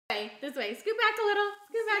This way. Scoot back a little.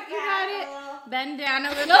 Scoot back. You got it. Bend down a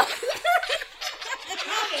little.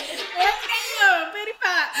 Pretty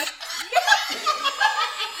fat.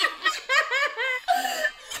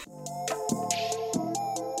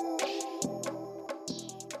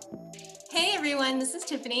 Hey everyone, this is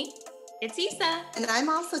Tiffany. It's Issa. And I'm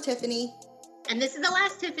also Tiffany. And this is the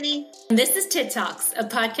last Tiffany. And this is Tit Talks, a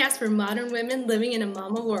podcast for modern women living in a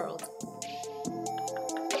mama world.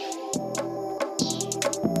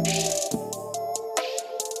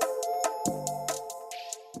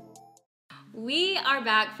 We are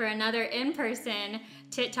back for another in-person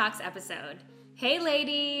Tit Talks episode. Hey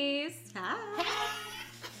ladies. Hi.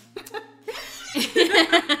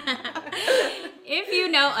 If you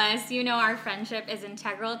know us, you know our friendship is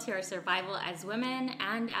integral to our survival as women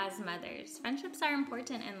and as mothers. Friendships are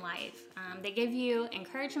important in life. They give you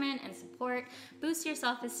encouragement and support, boost your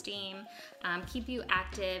self-esteem, keep you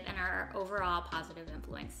active, and are overall positive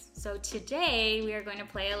influence. So today we are going to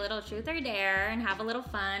play a little truth or dare and have a little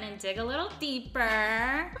fun and dig a little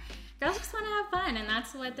deeper. Girls just want to have fun, and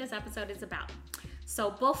that's what this episode is about.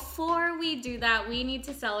 So before we do that, we need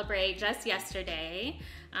to celebrate just yesterday.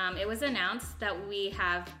 It was announced that we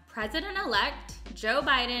have President-elect Joe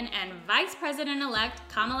Biden and Vice President-elect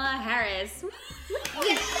Kamala Harris.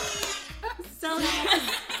 So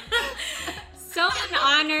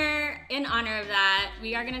in honor of that,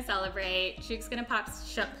 we are gonna celebrate. Chuck's gonna pop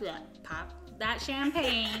that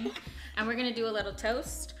champagne, and we're gonna do a little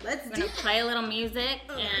toast. We're gonna play a little music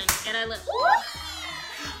and get a little.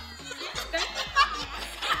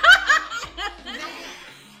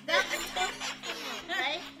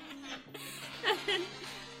 Right?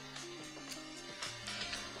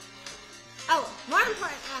 Oh, more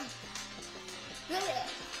important.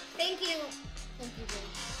 Thank you. Thank you,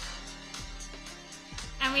 babe.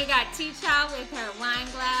 And we got Teacha with her wine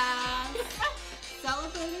glass,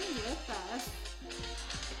 celebrating with us.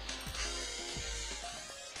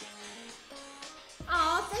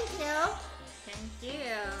 Oh, thank you. Thank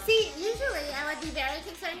you. See, usually I would be very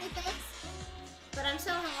concerned with this, but I'm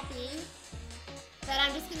so happy that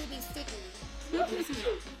I'm just going to be sticky. Thank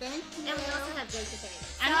you. And we also have Jake to thank.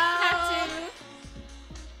 And we have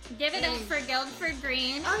to give it up for Guildford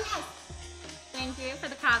Green. Oh, yes. Thank you for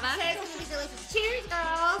the kava. Cheers, it's gonna be delicious. Cheers,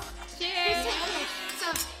 girls. Cheers. So,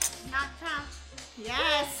 not Trump.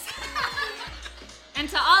 Yes. And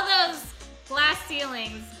to all those glass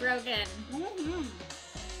ceilings broken,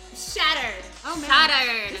 shattered. Oh, man.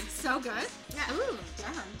 Shattered. This is so good. Yeah. Ooh,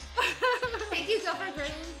 damn. Thank you, Guildford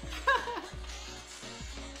Green.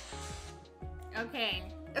 Okay.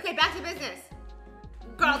 Okay, back to business.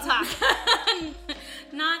 Girl talk.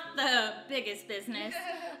 Not the biggest business.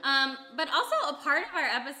 But also a part of our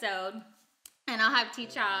episode, and I'll have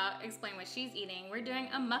Teacha explain what she's eating. We're doing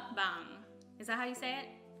a mukbang. Is that how you say it?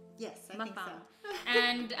 Yes, I think so.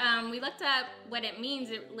 And we looked up what it means.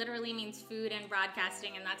 It literally means food and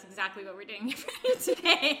broadcasting, and that's exactly what we're doing for you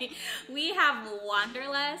today. We have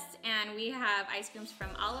Wanderlust, and we have ice creams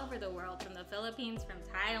from all over the world, from the Philippines, from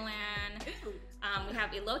Thailand. We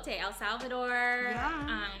have elote, El Salvador.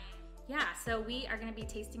 Yeah. So we are going to be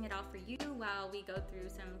tasting it all for you while we go through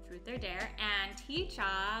some truth or dare. And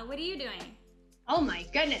Teacha, what are you doing? Oh my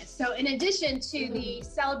goodness. So in addition to the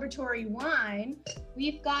celebratory wine,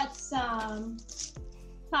 we've got some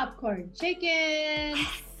popcorn chicken.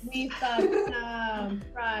 We've got some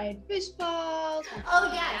fried fish balls. Oh,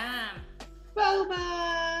 yes. Yeah.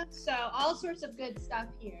 Boba. So all sorts of good stuff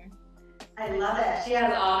here. I love it. She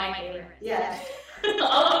has all my favorites. Yes.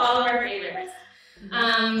 all of our favorites.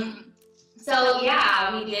 So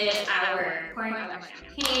yeah, we did our pouring of our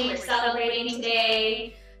champagne. We're celebrating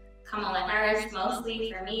today. Kamala Harris,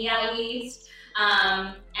 mostly for me at least.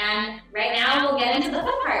 And right now we'll get into the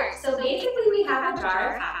fun part. So basically we have a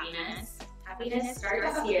jar of happiness. Happiness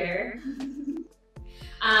starts here.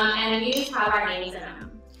 And these have our names in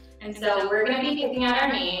them. And so we're going to be picking out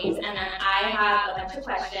our names, and then I have a bunch of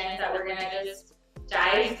questions that we're going to just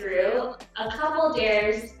dive through. A couple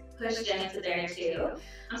dares pushed into there too.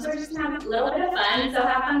 So we're just going to have a little bit of fun, so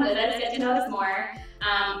have fun with us, get to know us more.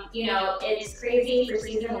 It's crazy for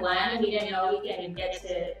season 1. We didn't know we can get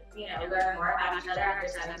to, learn more about each other after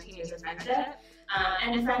 17 years of friendship.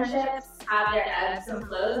 And friendships have their ebbs and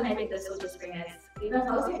flows, and I think this will just bring us even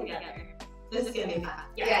closer together. This is going to be fun.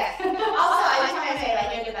 Yeah. Also, I just want to say,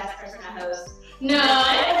 you're the best person to host. No.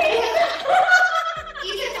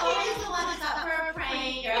 Ethan's always the one that's up for a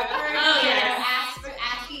prank or up for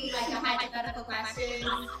asking like a hypothetical question.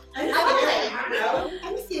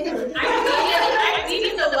 I'm scared. I'm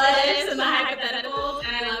eating the lettuce and the hypotheticals,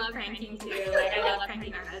 and I love pranking too. Like, I love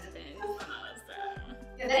pranking our husbands.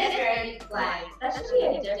 Yeah, that is very That should be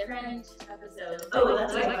a different different episodes. Oh,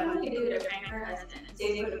 that's what right. can we do to prank her husband?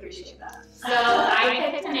 David would appreciate that. So I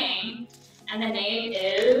picked a name, and the name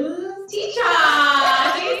is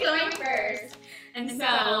Teacha. She's going first. And so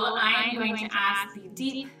I'm going to ask the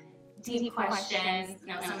deep questions. You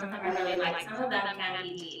know, some of them are really light, some of them can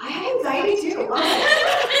be deep. I have anxiety too.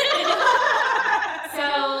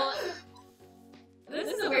 So this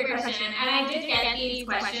is a weird question, and I did get these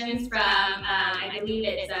questions from, I believe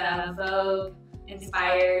it's Vogue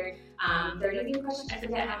inspired 30 questions. I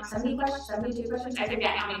forget how 70 questions, 72 questions. I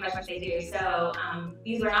forget how many questions they do. So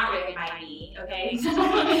these were not written by me. Okay, so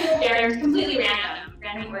they're completely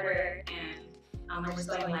random order, and we're just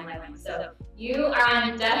going line by line. So you are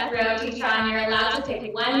on death row, Teacha, and you're allowed to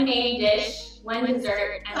pick one main dish, one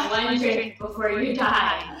dessert, and one drink before you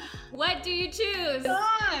die. What do you choose?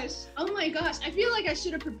 Gosh! Oh my gosh! I feel like I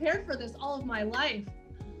should have prepared for this all of my life.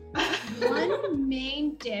 One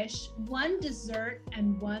main dish, one dessert,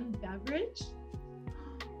 and one beverage?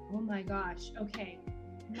 Oh my gosh. Okay.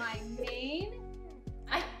 My main...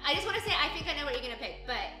 I just want to say I think I know what you're gonna pick,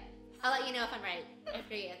 but I'll let you know if I'm right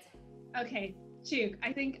after you answer. Okay, Chuk,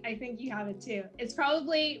 I think you have it too. It's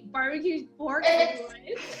probably barbecue pork.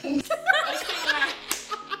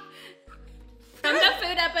 From the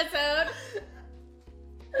food episode.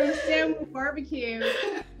 From Sam Barbecue.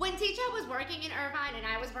 When Teacha was working in Irvine and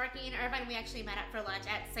I was working in Irvine, we actually met up for lunch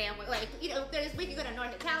at Sam. Like, you know, we could go to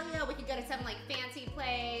North Italia, we could go to some like fancy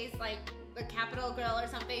place, like the Capitol Grill or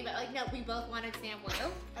something. But like, no, we both wanted Sam Wu.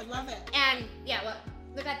 I love it. And yeah, well,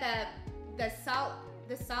 look at the salt.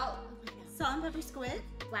 Salt and pepper squid?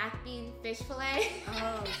 Black bean fish fillet.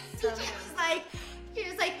 Oh, She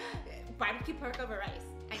was like, barbecue pork over rice.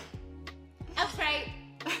 That's right.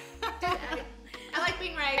 I like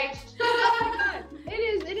being right. Oh my god.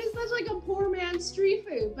 It is such like a poor man's street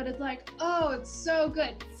food, but it's like, oh, it's so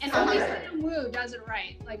good. And only Sam Wu does it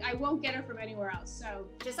right. Like, I won't get it from anywhere else, so.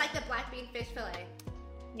 Just like the black bean fish fillet.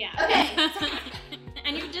 Yeah. Okay.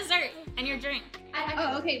 And your dessert and your drink.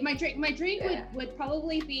 Oh, okay. My drink would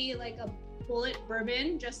probably be like a bullet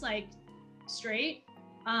bourbon, just like straight.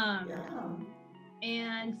 And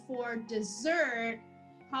for dessert,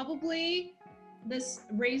 probably this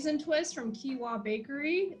raisin twist from Kiwa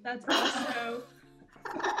Bakery. That's also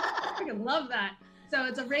I freaking love that. So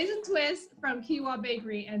it's a raisin twist from Kiwa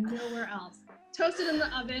Bakery and nowhere else. Toasted in the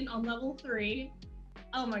oven on level 3.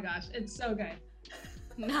 Oh my gosh, it's so good.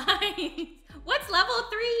 Nice. What's level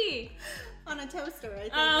 3? On a toaster, I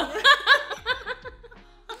think. Oh.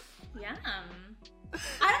 Yum.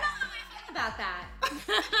 I don't know how I feel about that.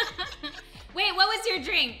 Wait, what was your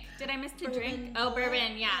drink? Did I miss the drink? Oh,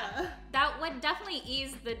 bourbon, yeah. Yeah. That would definitely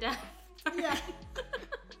ease the death. Yeah.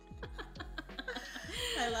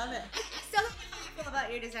 I love it. I still don't know how I feel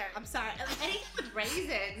about your dessert. I'm sorry. Anything with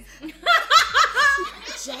raisins.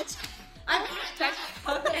 Judge? I'm not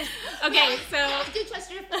judging. Okay, so I do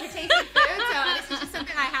trust your tasty food, so this is just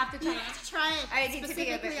something I have to You try. have to try it. I need to be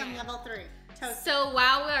a specifically bit on more. level 3. Toast. So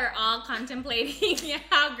while we're all contemplating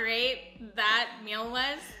how great that meal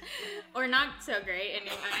was, or not so great in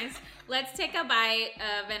your eyes, let's take a bite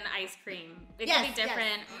of an ice cream. It Yes, could be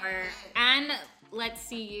different, and let's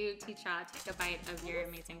see you, Teacha, take a bite of your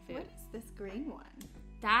amazing food. What is this green one?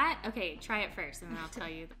 Okay, try it first, and then I'll tell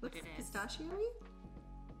you what it is. Pistachio-y?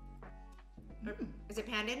 Is it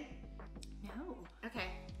pandan? No.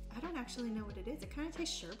 Okay. I don't actually know what it is. It kind of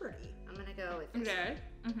tastes sherbety. I'm gonna go with this. Good.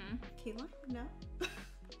 Mm-hmm. Key lime? No.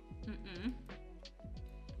 Mm-mm.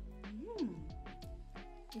 Mm.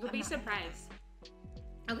 You'll be surprised.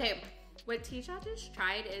 Okay, what Teacha just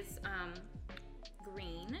tried is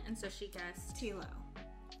green, and so she guessed Tilo.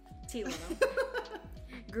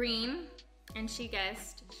 green, and she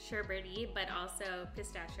guessed sherbety, but also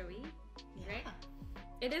pistachio-y. Right?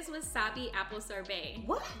 It is wasabi apple sorbet.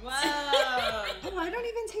 What? Whoa. Oh, I don't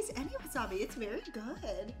even taste any wasabi. It's very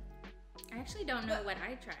good. I actually don't know what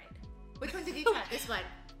I tried. Which one did you try? This one.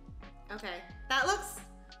 Okay. That looks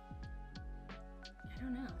I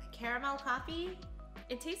don't know. caramel coffee.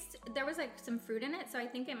 It tastes, there was like some fruit in it, so I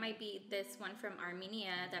think it might be this one from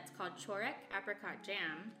Armenia that's called Chorek Apricot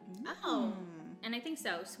Jam. Oh. And I think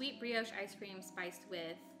so. Sweet brioche ice cream spiced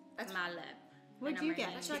with malib. What'd you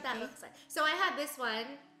get? That's what that looks like. So I had this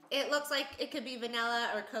one. It looks like it could be vanilla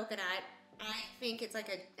or coconut. I think it's like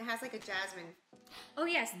it has like a jasmine. Oh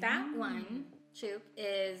yes, that one, Choop,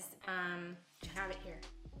 is I have it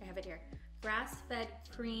here. Grass-fed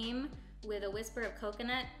cream with a whisper of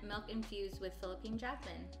coconut, milk infused with Philippine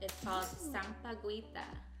jasmine. It's called Sampaguita.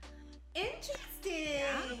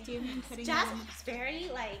 Interesting. Do you mean putting Jasmine is very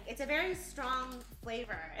it's a very strong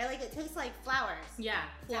flavor. It tastes like flowers. Yeah,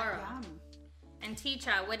 floral. Yum. And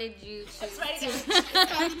Teacher, what did you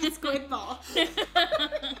choose? Squid ball.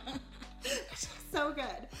 So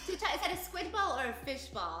good. Is that a squid ball or a fish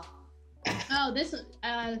ball? Oh, it's a,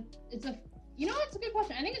 you know what? It's a good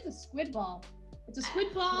question. I think it's a squid ball. It's a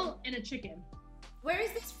squid ball and a chicken. Where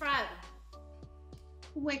is this from?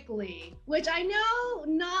 Quickly, which I know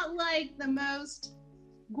not like the most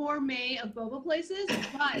gourmet of boba places,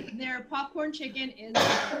 but their popcorn chicken is.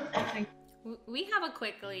 We have a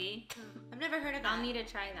Quickly. I've never heard of that. I'll need to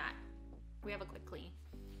try that. We have a Quickly.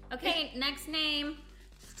 Okay, next name.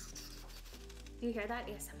 Do you hear that?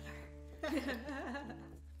 ASMR.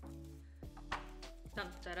 Dun,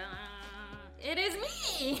 da, da. It is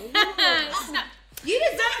me. Stop. You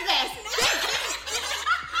deserve this.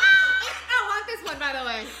 I don't want this one, by the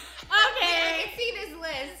way. Okay. I can see this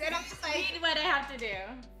list, and I'm just like, Read what I have to do.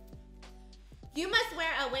 you must wear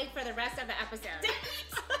a wig for the rest of the episode.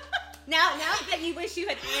 Now that you wish you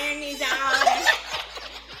had ironed these out.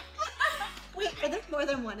 Wait, are there more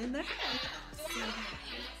than one in there?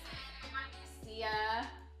 Yeah.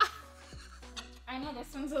 I know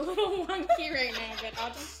this one's a little wonky right now, but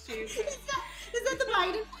I'll just choose it. Is that the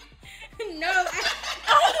Biden? No.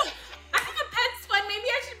 I have a Pence one. Maybe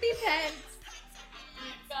I should be Pence.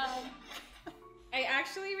 I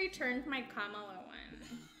actually returned my Kamala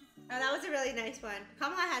one. Oh, that was a really nice one.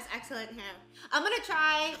 Kamala has excellent hair. I'm gonna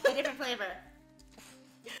try a different flavor.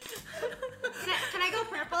 Can I go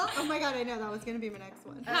purple? Oh my god, I know that was gonna be my next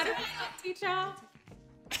one. How do I teach y'all?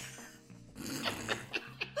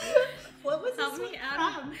 What was Help this me one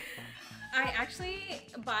out. from? I actually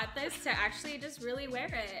bought this to actually just really wear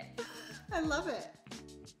it. I love it.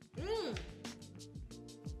 Mmm.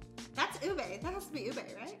 That's ube. That has to be ube,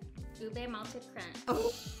 right? Ube malted crunch.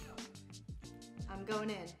 Oh. I'm going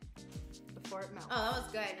in before it melts. Oh, that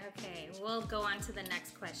was good. Okay, we'll go on to the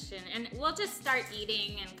next question, and we'll just start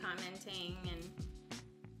eating and commenting. And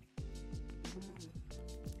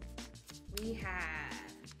we have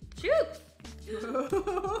Troop. You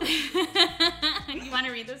want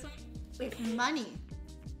to read this one? If money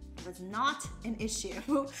was not an issue,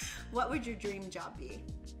 what would your dream job be?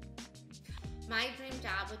 My dream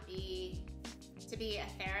job would be to be a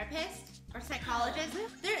therapist or psychologist.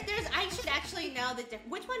 I should actually know the difference.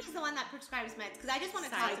 Which one is the one that prescribes meds? Because I just want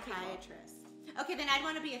to talk to people. Psychiatrist. Okay, then I'd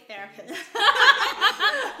want to be a therapist.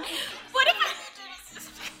 What if I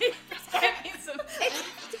just prescribe me some?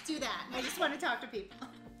 To do that. I just want to talk to people.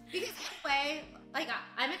 Because in a way, like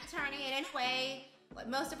I'm an attorney, and in a way,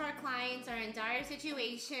 most of our clients are in dire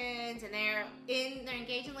situations, and they're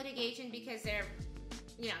engaged in litigation because they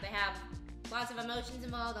have lots of emotions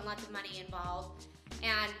involved and lots of money involved.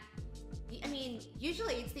 And I mean,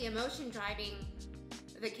 usually it's the emotion driving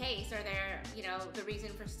the case, or the reason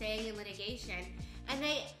for staying in litigation. And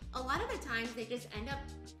a lot of the times they just end up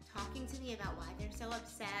talking to me about why they're so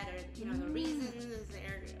upset, or the reasons,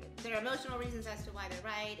 their emotional reasons as to why they're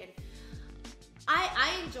right. And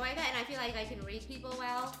I enjoy that, and I feel like I can read people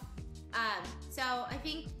well. So I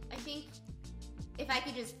think if I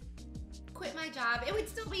could just quit my job, it would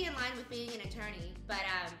still be in line with being an attorney, but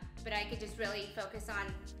I could just really focus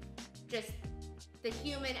on just the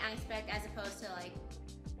human aspect as opposed to like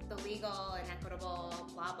the legal and equitable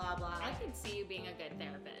blah blah blah. I could see you being a good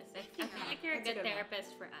therapist. I feel like you're a good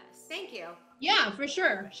therapist for us. Thank you. Yeah, for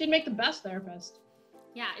sure. She'd make the best therapist.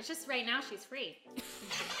 Yeah, it's just right now she's free.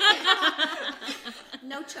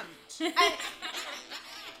 No charge.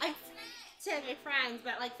 I to my friends,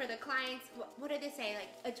 but like for the clients, what do they say? Like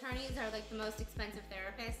attorneys are like the most expensive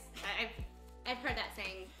therapists. I've heard that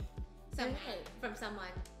saying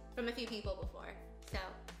from a few people before. So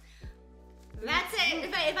that's it.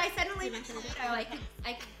 If I suddenly mention it, I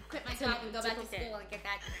could quit my job and go back to school and get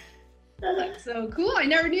that. That's so cool. I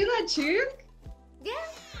never knew that, Chook. Yeah,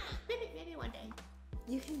 maybe one day.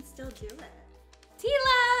 You can still do it.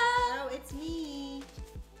 Tila! Oh, it's me.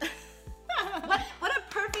 What a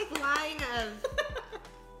perfect line of.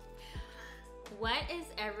 What is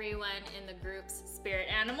everyone in the group's spirit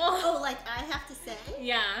animal? Oh, like I have to say?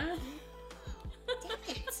 Yeah.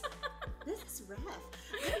 Damn it. This is rough.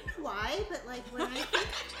 I don't know why, but like when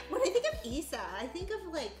I think of Issa, I think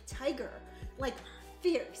of like tiger, like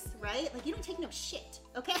fierce, right? Like you don't take no shit,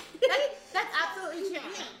 okay? That's absolutely true.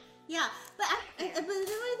 Yeah, but then when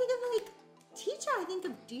I think of like teacher, I think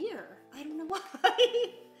of deer. I don't know why.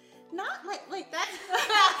 Not like that.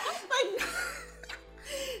 Like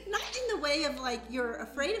not in the way of like you're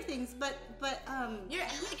afraid of things, but You're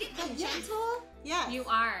elegant and yes. gentle, Yes. You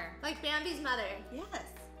are. like Bambi's mother.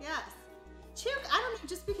 Yes. Chook, I don't know,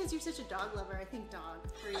 just because you're such a dog lover, I think dog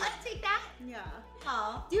for you. Let's take that. Yeah.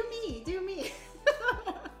 Oh. Do me.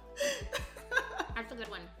 That's a good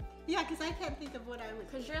one. Yeah, because I can't think of what I would.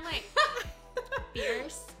 Because you're like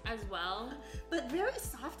fierce as well. But very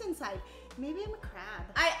soft inside. Maybe I'm a crab.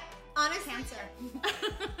 I honestly Cancer.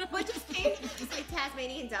 what just came to me is like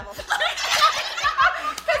Tasmanian devil. Because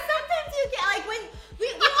sometimes you get like when we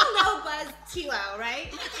all know Buzz Kilo, right?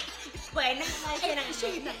 But not like in a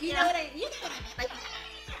you know what I like.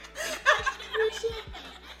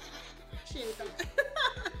 Appreciate that.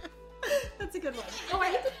 That's a good one. Oh, are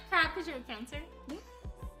you the crab because you're a Cancer?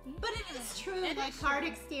 But it is true, like hard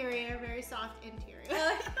exterior, very soft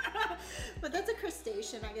interior. But that's a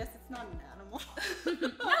crustacean. I guess it's not an animal.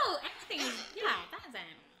 No, everything. Yeah, that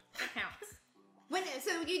counts.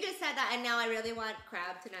 So you just said that, and now I really want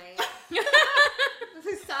crab tonight.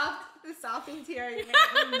 the soft interior.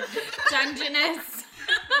 Dungeness.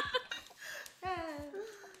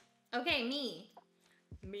 Okay,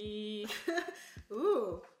 me.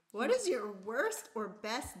 Ooh, what is your worst or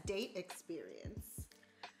best date experience?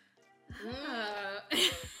 So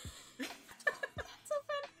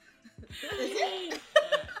fun. Is it?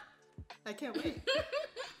 I can't wait.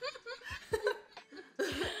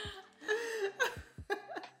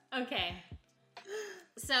 Okay.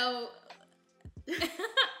 So,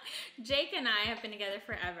 Jake and I have been together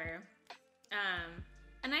forever.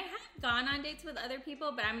 And I have gone on dates with other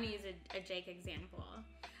people, but I'm going to use a Jake example.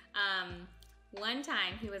 One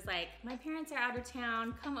time he was like, my parents are out of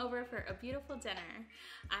town, come over for a beautiful dinner.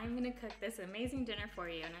 I'm gonna cook this amazing dinner for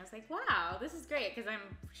you. And I was like, wow, this is great, because I'm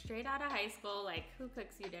straight out of high school, like who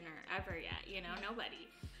cooks you dinner ever yet? You know, nobody.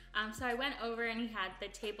 So I went over and he had the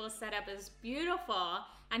table set up, it was beautiful,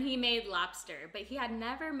 and he made lobster, but he had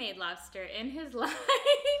never made lobster in his life.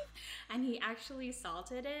 And he actually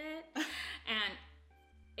salted it, and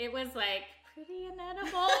it was like pretty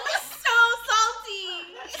inedible. So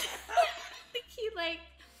salty. I think he like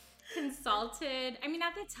consulted. I mean,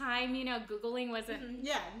 at the time, you know, Googling wasn't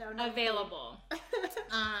available.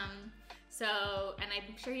 So, and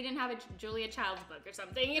I'm sure he didn't have a Julia Child's book or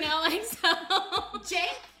something, you know, like so.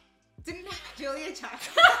 Jake didn't have Julia Child.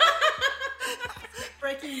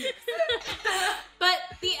 Breaking news. But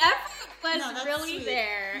the effort was that's really sweet.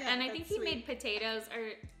 there, Yeah, and I think he made potatoes,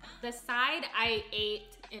 or the side I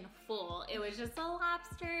ate in full. It was just the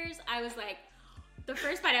lobsters. I was like, the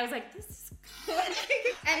first bite, I was like, this is good.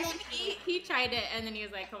 And then he tried it, and then he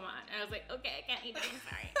was like, come on. And I was like, okay, I can't eat it, I'm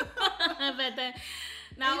sorry. But then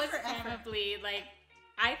that was probably, like,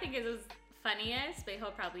 I think it was funniest, but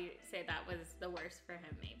he'll probably say that was the worst for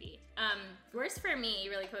him, maybe. Worst for me,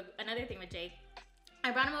 really quick, another thing with Jake.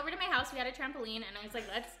 I brought him over to my house. We had a trampoline, and I was like,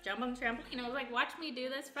 let's jump on the trampoline. I was like, watch me do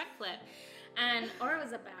this front flip. Or it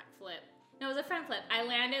was a back flip. No, it was a front flip. I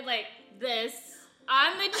landed like this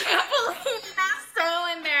on the trampoline. I was so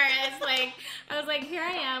embarrassed. Like, I was like, here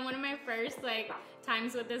I am, one of my first like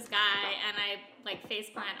times with this guy, and I like face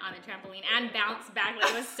plant on the trampoline and bounced back. Like,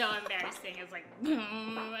 it was so embarrassing. It was like,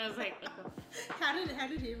 I was like, ugh. How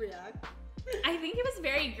did he react? I think he was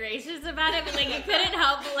very gracious about it, but like he couldn't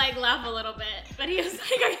help but like laugh a little bit. But he was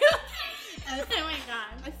like, "Are you okay?" Oh my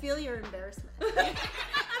god! I feel your embarrassment.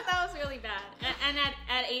 That was really bad. And at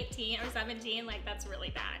 18 or 17, like that's really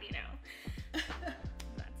bad, you know.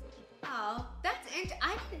 Oh,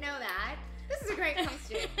 I didn't know that. This is a great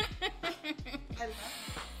question. I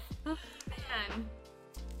love Oh man,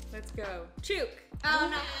 let's go. Chook. Oh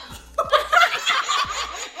no.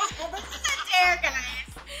 Dare,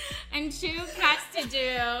 guys. And Chook has to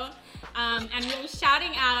do, and we're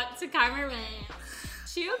shouting out to Karma Rain.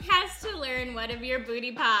 Chook has to learn one of your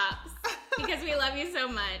booty pops because we love you so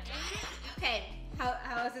much. Okay,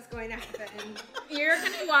 how is this going to happen? You're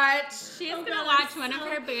gonna watch. She's gonna watch one of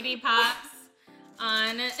her booty pops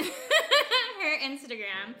on her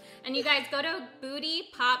Instagram, and you guys go to Booty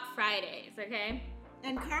Pop Fridays, okay?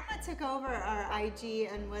 And Karma took over our IG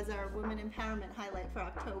and was our women empowerment highlight for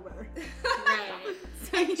October. Right.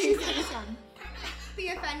 So She's awesome. Be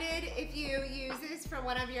offended if you use this for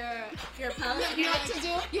one of your posts. You know what to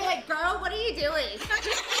do? You're like, girl, what are you doing?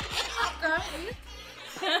 Girl,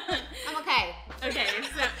 I'm okay. Okay,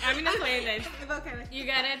 so I'm gonna play this. I'm okay with You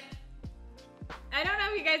gotta. I don't know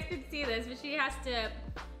if you guys could see this, but she has to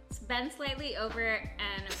bend slightly over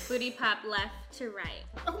and booty pop left to right.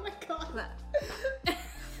 Oh my god.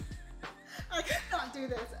 I cannot do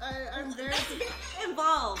this. I'm very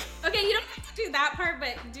involved. Okay, you don't have to do that part,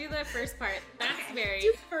 but do the first part. That's very.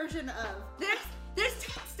 Do version of. There's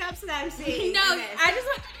 10 steps that I'm seeing. No, I just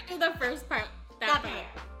want you to do the first part. That part.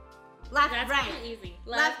 Left, That's right. pretty easy.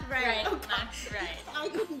 Left, right. Left, right. I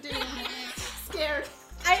couldn't do it. Scared.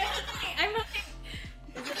 I'm okay.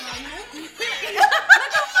 Is it on there?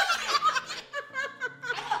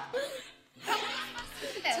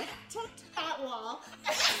 Touch that wall.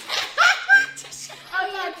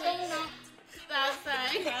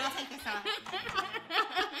 I'll take this off.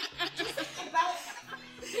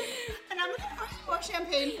 And I'm gonna pour some more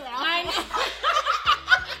champagne for Alpha. I know.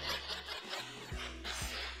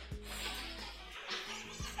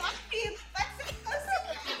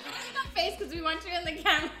 Face because we want you in the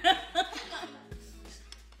camera.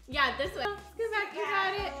 Yeah, this way. Go back, you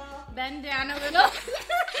got it. Bend down a little.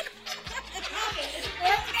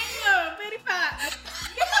 Pretty fat.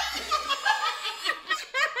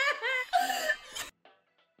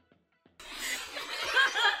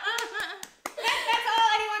 That's all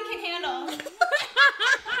anyone can handle.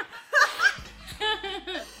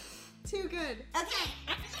 Too good. Okay.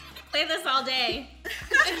 Play this all day.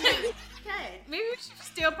 Good. Maybe we should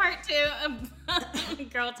just do a part 2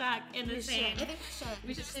 of girl talk in the same. I think we should.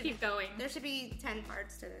 We should just keep going. There should be 10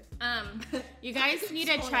 parts to this. You guys need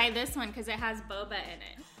to try this one because it has boba in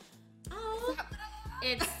it. Oh.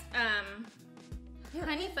 It's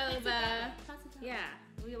honey boba. Yeah,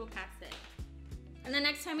 we will pass it. And the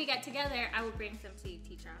next time we get together, I will bring some to you,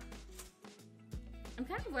 teacher. I'm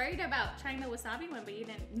kind of worried about trying the wasabi one, but you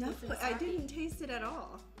didn't. No, taste the I wasabi. didn't taste it at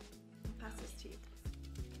all. I'll pass this to you.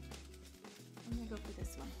 I'm gonna go for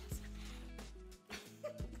this one.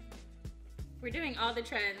 We're doing all the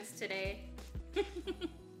trends today.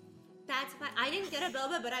 That's fine. I didn't get a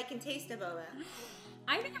boba, but I can taste a boba.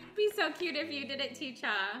 I think it would be so cute if you did it, teacher.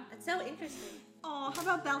 That's so interesting. Oh, how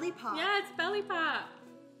about belly pop? Yeah, it's belly pop.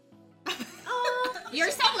 Oh. You're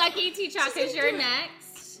so lucky, teacher, because you're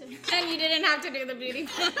next. And you didn't have to do the beauty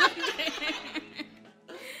pageant.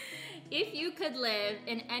 If you could live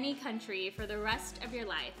in any country for the rest of your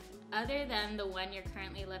life, other than the one you're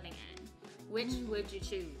currently living in, which would you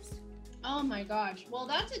choose? Oh my gosh. Well,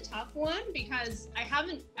 that's a tough one because I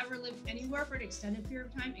haven't ever lived anywhere for an extended period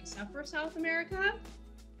of time except for South America.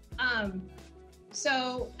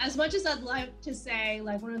 So as much as I'd like to say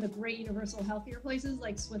like one of the great universal healthier places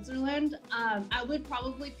like Switzerland, I would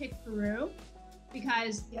probably pick Peru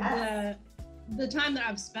because the time that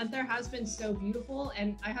I've spent there has been so beautiful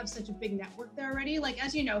and I have such a big network there already. Like,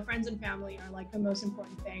 as you know, friends and family are like the most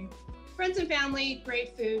important thing. Friends and family,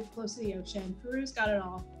 great food, close to the ocean. Peru's got it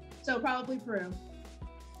all. So probably Peru.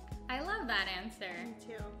 I love that answer. Me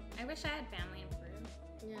too. I wish I had family in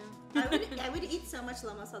Peru. Yeah. I would eat so much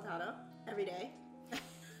lomo saltado every day.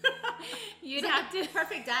 You'd have to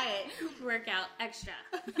Perfect diet. work out extra.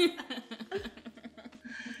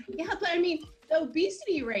 Yeah, but I mean, the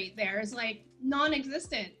obesity rate there is like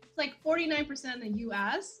non-existent. It's like 49% in the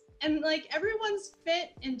US. And like everyone's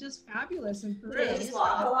fit and just fabulous in Peru. They just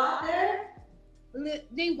walk a lot there.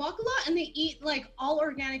 They walk a lot and they eat like all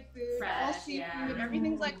organic food, all Fresh, seafood, yeah.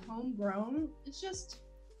 everything's like homegrown. It's just,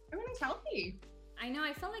 everything's healthy. I know,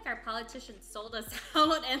 I feel like our politicians sold us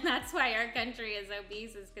out, and that's why our country is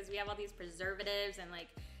obese, is because we have all these preservatives and like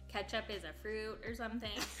ketchup is a fruit or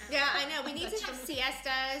something. Yeah, I know. We need to have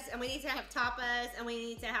siestas, and we need to have tapas, and we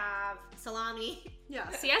need to have salami. Yeah.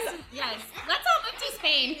 Yes, yes. Let's all move to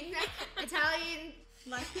Spain. Italian,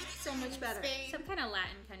 Life is so much better. Spain. Some kind of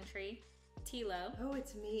Latin country. Tilo. Oh,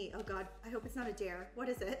 it's me. Oh God. I hope it's not a dare. What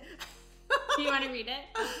is it? Do you want to read it?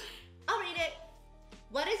 I'll read it.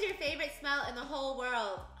 What is your favorite smell in the whole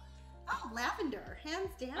world? Oh, lavender, hands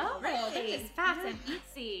down. Oh, Really? this is fast and Yeah.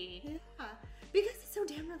 easy. Yeah. Because it's so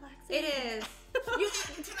damn relaxing. It is. You,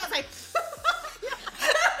 it smells like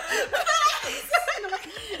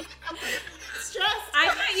Stress. I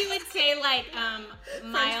thought you would say like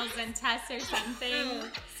Miles and Tess or something.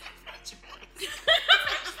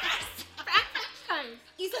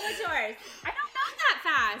 You said what's yours? I don't know that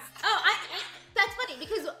fast. Oh, that's funny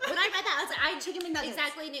because when I read that, I was like, I Chicken McNuggets.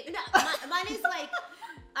 exactly knew. No, mine is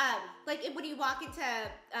like when you walk into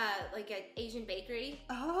like an Asian bakery.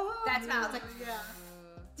 Oh. That smells like. Yeah.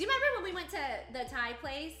 Do you remember when we went to the Thai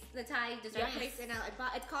place, the Thai dessert Yes. place in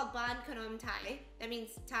LA? It's called Bon Konom Thai. That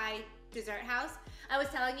means Thai dessert house. I was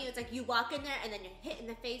telling you, it's like you walk in there and then you're hit in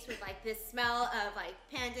the face with like this smell of like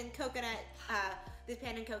pandan coconut, this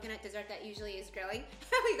pandan coconut dessert that usually is grilling.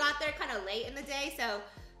 We got there kind of late in the day, so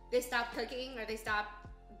they stopped cooking or they stopped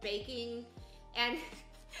baking. And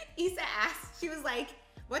Issa asked, she was like,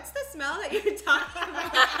 "What's the smell that you're talking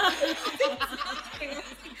about?"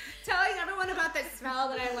 Telling everyone about the smell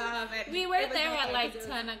that I love. And We were it was there at like good.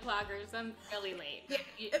 10 o'clock or something really late. Yeah,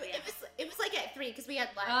 You- it was like at 3 because we had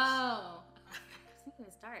lunch. Oh. I was thinking it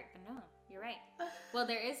was dark, but no, you're right. Well,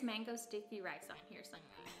 there is mango sticky rice on here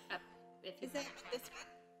somewhere. If you Is that want. this one?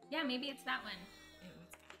 Yeah, maybe it's that one.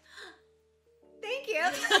 Thank you.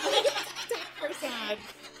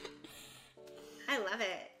 I love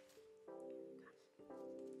it.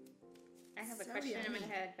 I have a So question in my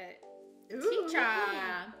yummy. head, but Ooh. teacher.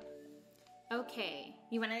 Okay,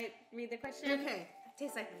 you want to read the question? Okay.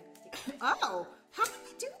 Tastes like mangosteen. Oh, how do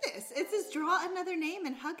we do this? It says draw another name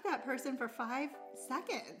and hug that person for 5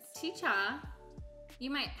 seconds. Chicha, you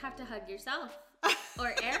might have to hug yourself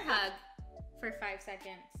or air hug for 5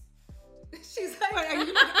 seconds. She's like, Wait, are you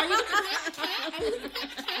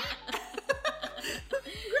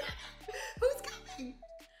Who's coming?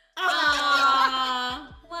 Aww.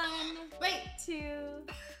 1, wait. 2,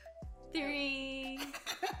 3,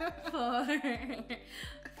 4,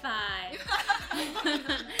 5.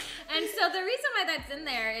 And so the reason why that's in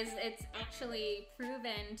there is it's actually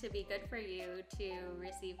proven to be good for you to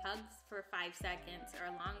receive hugs for 5 seconds or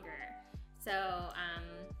longer. So,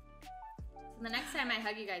 the next time I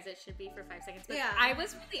hug you guys, it should be for 5 seconds. But Yeah. I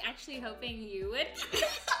was really actually hoping you would.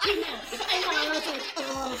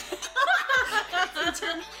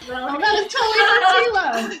 Well, that was totally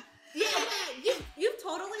not too low. Yeah, you've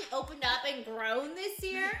totally opened up and grown this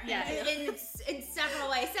year. Yeah. In several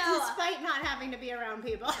ways. So Despite not having to be around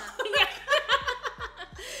people. Yeah.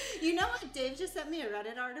 You know what? Dave just sent me a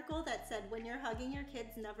Reddit article that said when you're hugging your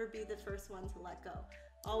kids, never be the first one to let go.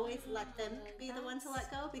 Always let them be the one to let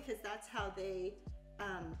go because that's how they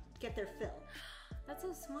get their fill. That's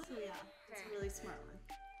so smart. So yeah, it's a really smart one.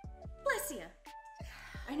 Bless you.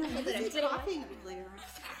 I know. I was coughing earlier.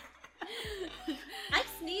 I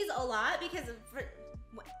sneeze a lot because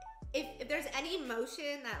if there's any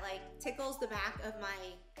motion that like tickles the back of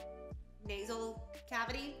my nasal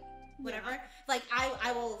cavity, whatever, like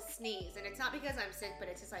I will sneeze, and it's not because I'm sick, but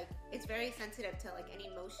it's just like it's very sensitive to like any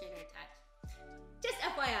motion or touch. Just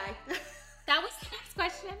FYI. That was the next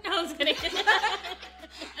question. No, I was kidding.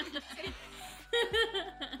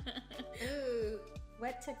 Ooh.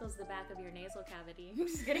 What tickles the back of your nasal cavity? I'm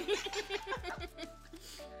just kidding.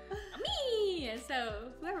 Me!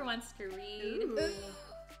 So, whoever wants to read. Ooh.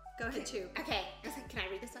 Go ahead, too. Okay, can I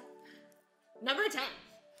read this one? Number 10.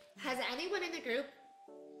 Has anyone in the group,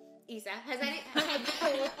 Isa,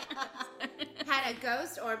 had a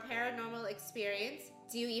ghost or paranormal experience?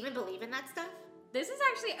 Do you even believe in that stuff? This is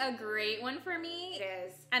actually a great one for me. It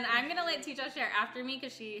is. And I'm going to let Ticho share after me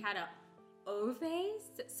because she had a O face.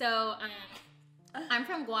 So, I'm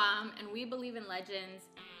from Guam and we believe in legends.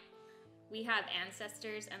 We have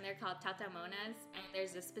ancestors and they're called tatamonas. And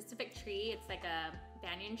there's a specific tree. It's like a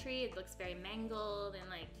banyan tree. It looks very mangled and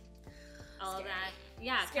like all of that.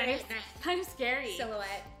 Yeah, Scary. kind of scary.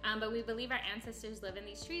 Silhouette. But we believe our ancestors live in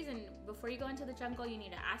these trees, and before you go into the jungle, you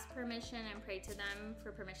need to ask permission and pray to them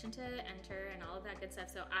for permission to enter and all of that good stuff.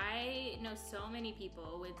 So I know so many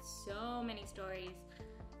people with so many stories,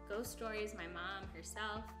 ghost stories, my mom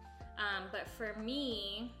herself. But for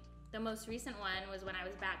me, the most recent one was when I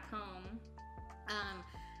was back home.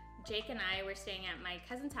 Jake and I were staying at my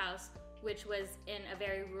cousin's house, which was in a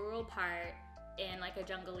very rural part in like a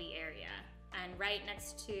jungly area. And right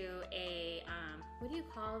next to a, what do you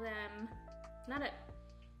call them? Not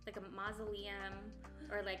like a mausoleum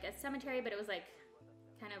or like a cemetery, but it was like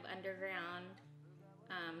kind of underground.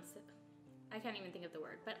 So I can't even think of the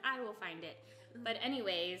word, but I will find it. But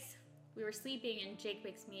anyways, we were sleeping and Jake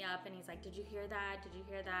wakes me up and he's like, did you hear that? Did you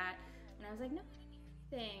hear that? And I was like, no, I didn't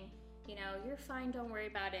hear anything. You know, you're fine, don't worry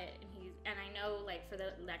about it. And I know like for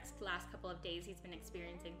the last couple of days he's been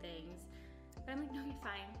experiencing things. But I'm like, no, you're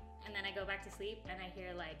fine. And then I go back to sleep and I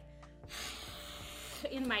hear like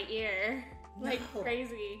in my ear, like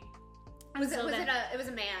crazy. It was a man, huh?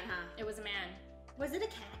 It was a man. Was it a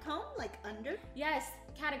catacomb, like under? Yes,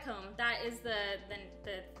 catacomb. That is the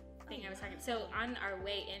thing I was talking. So on our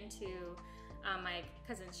way into my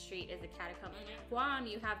cousin's street is a catacomb. And in Guam,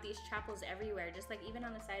 you have these chapels everywhere, just like even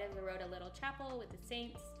on the side of the road, a little chapel with the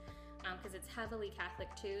saints, because it's heavily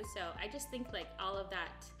Catholic too. So I just think like all of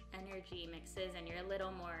that energy mixes and you're a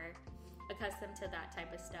little more accustomed to that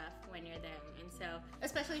type of stuff when you're there. And so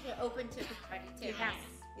especially if you're open to the party too.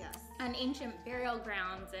 Yes. And ancient burial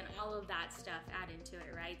grounds and all of that stuff add into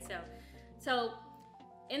it, right? So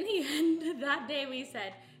in the end that day we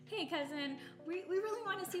said, hey cousin, we really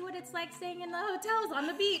want to see what it's like staying in the hotels on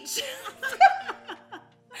the beach.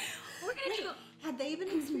 We're gonna do. Had they been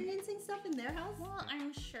experiencing stuff in their house? Well,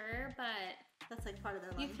 I'm sure, but That's like part of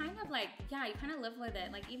their you life. kind of like, yeah, you kind of live with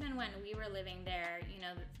it. Like even when we were living there, you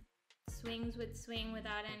know, the swings would swing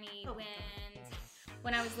without any wind.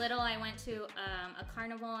 When I was little, I went to a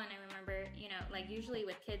carnival, and I remember, you know, like usually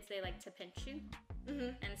with kids, they like to pinch you.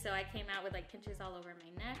 Mm-hmm. And so I came out with like pinches all over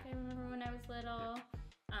my neck, I remember when I was little.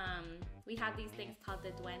 We have these things called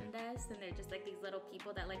the duendes, and they're just like these little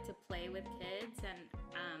people that like to play with kids.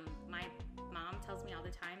 And my mom tells me all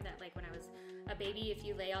the time that like when I was a baby, if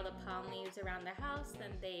you lay all the palm leaves around the house,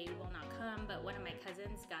 then they will not come. But one of my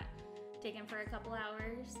cousins got taken for a couple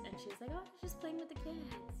hours, and she was like, oh, I was just playing with the kids.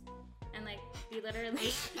 and like we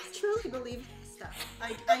literally. I truly believe stuff.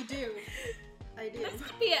 I do. This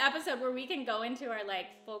could be an episode where we can go into our like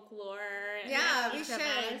folklore. And, Yeah, like, we each of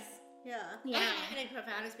should. us. Yeah. Yeah. And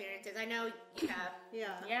profound experiences. I know you have.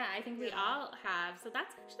 Yeah. Yeah, I think we all have. So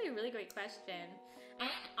that's actually a really great question. And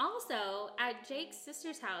also, at Jake's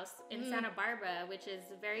sister's house in Santa Barbara, which is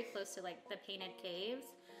very close to like the Painted Caves,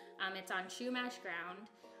 it's on Chumash ground.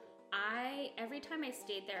 Every time I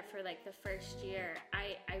stayed there for like the first year,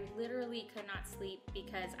 I literally could not sleep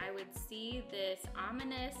because I would see this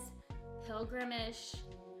ominous pilgrimish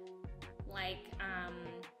like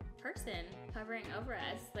person hovering over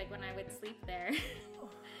us like when I would sleep there.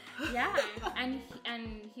 Yeah, and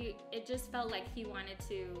he it just felt like he wanted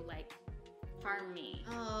to like harm me.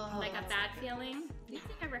 Oh, Like a bad feeling.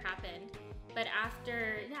 Nothing ever happened. But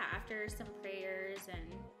after some prayers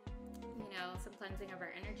and some cleansing of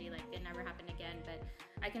our energy, like it never happened again. But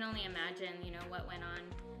I can only imagine, what went on.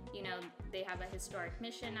 They have a historic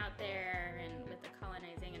mission out there and with the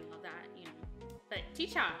colonizing and all that, But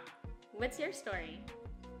Teacha, what's your story?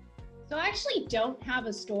 So I actually don't have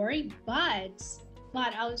a story, but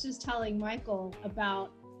I was just telling Michael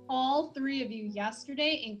about all three of you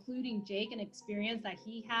yesterday, including Jake, an experience that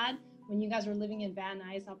he had when you guys were living in Van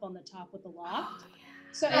Nuys up on the top with the loft.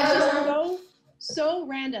 So it's just so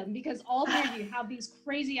random because all three of you have these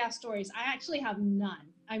crazy ass stories. I actually have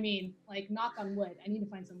none. I mean, like, knock on wood. I need to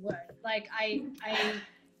find some wood. Like, I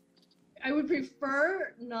would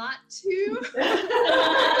prefer not to.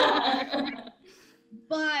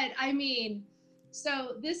 But I mean,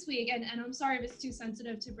 so this week, and I'm sorry if it's too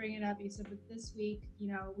sensitive to bring it up, Issa, but this week,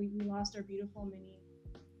 we lost our beautiful Minnie,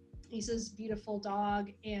 Issa's beautiful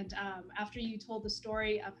dog. And after you told the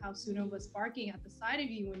story of how Suna was barking at the side of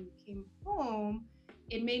you when you came home,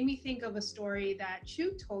 it made me think of a story that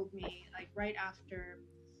Chu told me, like right after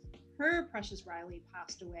her precious Riley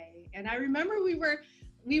passed away. And I remember we were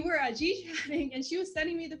G-chatting, and she was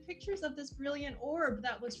sending me the pictures of this brilliant orb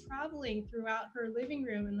that was traveling throughout her living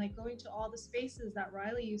room and like going to all the spaces that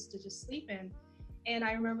Riley used to just sleep in. And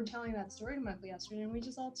I remember telling that story to Michael yesterday, and we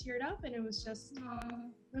just all teared up, and it was just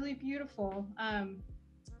really beautiful.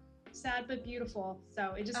 Sad but beautiful.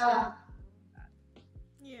 So it just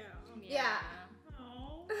Yeah.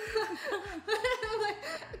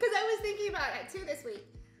 Because I was thinking about it too this week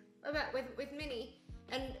about with Minnie,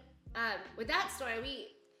 and with that story,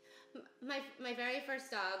 my very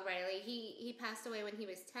first dog, Riley, he passed away when he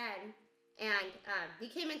was 10, and he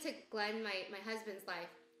came into Glenn, my husband's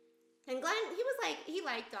life, and Glenn, he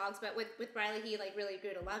liked dogs, but with Riley, he like really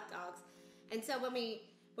grew to love dogs, and so when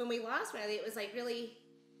we lost Riley, it was like really,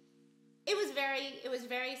 it was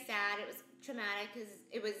very sad, it was traumatic because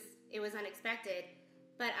it was unexpected,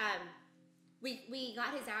 but we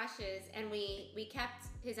got his ashes, and we kept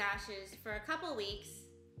his ashes for a couple weeks.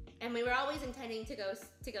 And we were always intending to go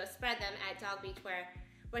spread them at Dog Beach, where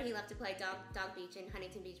he loved to play Dog Beach in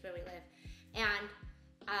Huntington Beach, where we live. And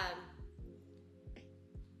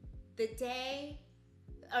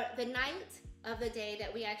the night of the day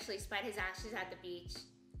that we actually spread his ashes at the beach,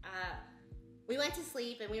 we went to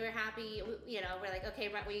sleep and we were happy. We're like,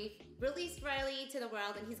 okay, we released Riley to the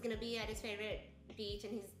world, and he's gonna be at his favorite beach,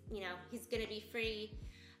 and he's gonna be free.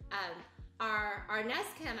 Our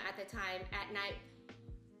Nest Cam at the time at night,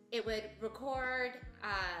 it would record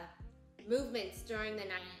movements during the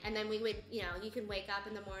night, and then we would, you can wake up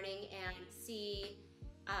in the morning and see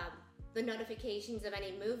the notifications of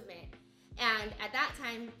any movement. And at that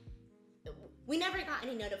time, we never got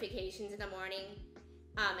any notifications in the morning,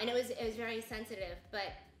 and it was very sensitive.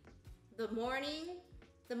 But the morning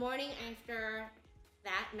after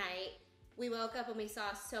that night, we woke up and we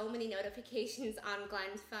saw so many notifications on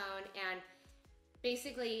Glenn's phone, and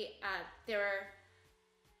basically there were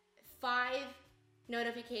 5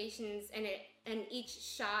 notifications, and each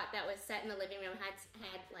shot that was set in the living room had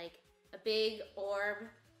like a big orb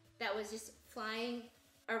that was just flying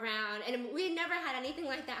around, and we had never had anything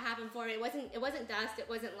like that happen before. It wasn't dust, it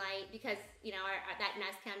wasn't light, because that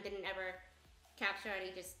Nest Cam didn't ever capture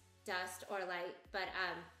any just dust or light. But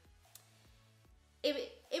it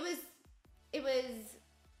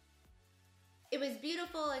was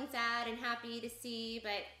beautiful and sad and happy to see.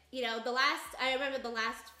 But I remember the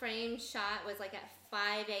last frame shot was like at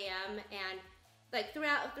 5 a.m. and like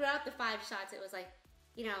throughout the 5 shots, it was like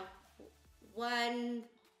 1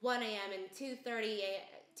 a.m. and 2:30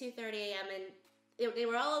 a.m. and they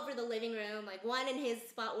were all over the living room, like one in his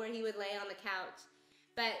spot where he would lay on the couch.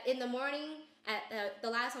 But in the morning, at the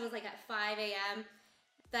last one was like at 5 a.m.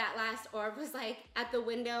 That last orb was like at the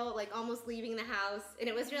window, like almost leaving the house, and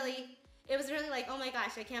it was really like, oh my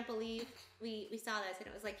gosh, I can't believe we saw this, and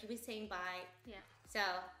it was like he was saying bye. Yeah. So,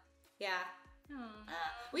 Yeah. Aw.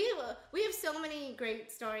 We have so many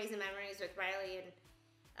great stories and memories with Riley, and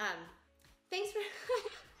thanks for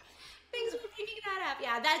thanks for bringing that up.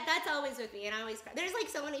 Yeah, that's always with me, and I always cry. There's like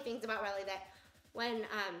so many things about Riley that when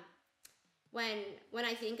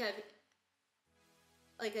I think of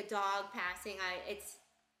like a dog passing,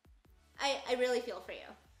 I really feel for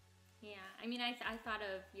you. Yeah, I mean, I thought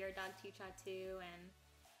of your dog Ticha too,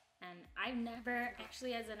 and I've never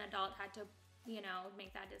actually as an adult had to,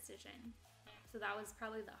 make that decision. So that was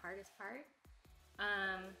probably the hardest part.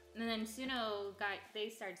 And then Suno they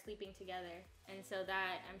started sleeping together, and so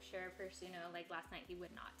that I'm sure for Suno, like last night he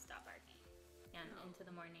would not stop barking, and into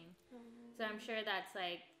the morning. So I'm sure that's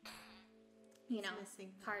like,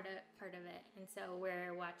 missing part of it. And so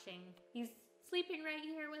we're watching. He's sleeping right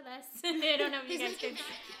here with us. I don't know if you guys could.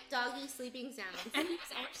 Doggy sleeping sounds. And he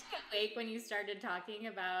was actually awake when you started talking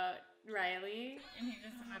about Riley, and he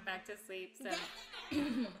just went back to sleep. So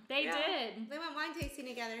they did. They went wine tasting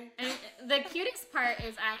together. And the cutest part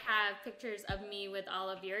is I have pictures of me with all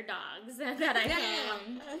of your dogs that I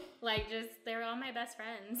found. Like, they're all my best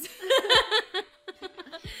friends.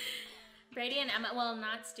 Brady and Emma, well,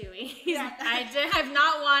 not Stewie. I've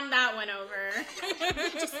not won that one over.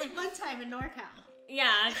 Just like one time in NorCal.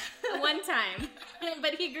 Yeah, one time.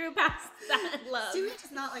 But he grew past that love. Stewie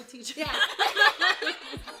does not like teaching. Yeah.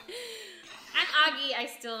 And Augie, I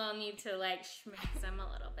still need to like schmooze him a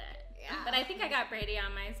little bit. Yeah. But I think I got Brady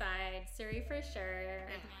on my side. Suri for sure.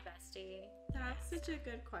 My bestie. That's such a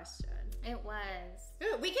good question. It was.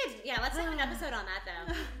 Ooh, let's have an episode on that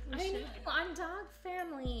though. I know, on dog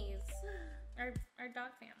families. Our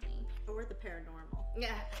dog family. Or the paranormal.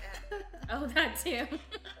 Yeah. Oh, that too.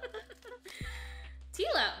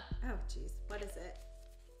 Tilo. Oh, jeez. What is it?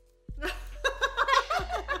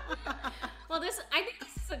 Well, I think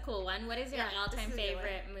this is a cool one. What is your all-time is a good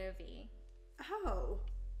favorite movie? Oh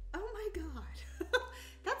my God.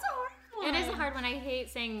 That's a hard one. It is a hard one. I hate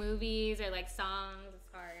saying movies or like songs. It's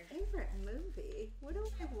hard. Favorite movie? What do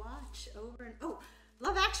I watch over and... Oh,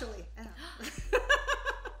 Love Actually.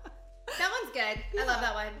 That one's good. I love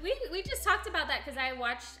that one. We just talked about that because I've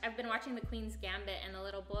been watching The Queen's Gambit, and the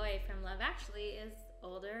little boy from Love Actually is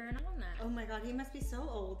older and on that. Oh my God, he must be so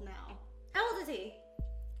old now. How old is he?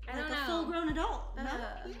 I don't like know. a full-grown adult. No?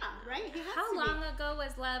 Yeah, right? He has How to long be. ago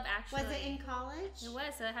was Love Actually? Was it in college? It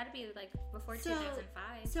was, so it had to be like before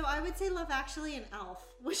 2005. So I would say Love Actually and Elf,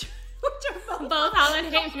 which are both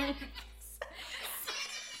holiday movies.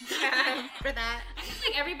 For that. I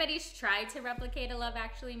feel like everybody's tried to replicate a Love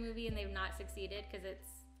Actually movie and they've not succeeded because it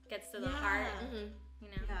gets to the heart. Mm-hmm.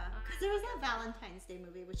 Yeah, because there was that Valentine's Day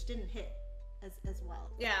movie which didn't hit as well.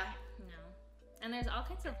 Yeah. No. And there's all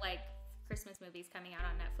kinds of like Christmas movies coming out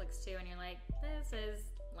on Netflix too, and you're like, this is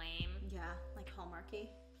lame. Yeah, like Hallmarky.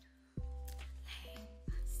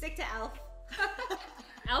 Stick to Elf.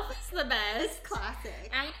 Elf is the best. It's classic.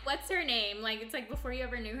 And what's her name? Like, it's like before you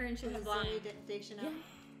ever knew her and she was blonde. Zooey Deschanel. Yeah.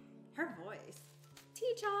 Her voice.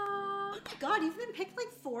 Teacher. Oh my God, you've been picked like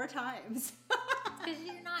 4 times. Because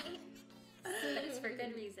you're not. But it's for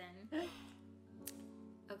good reason.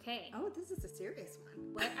 Okay. Oh, this is a serious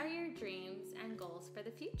one. What are your dreams and goals for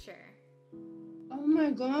the future? Oh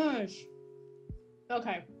my gosh.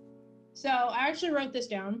 Okay. So I actually wrote this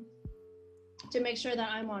down to make sure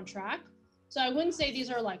that I'm on track. So I wouldn't say these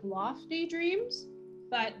are like lofty dreams,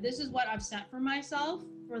 but this is what I've set for myself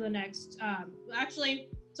for the next,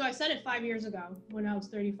 so I set it 5 years ago when I was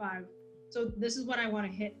 35. So this is what I want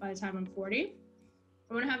to hit by the time I'm 40.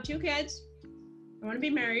 I want to have 2 kids. I want to be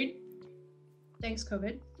married. Thanks,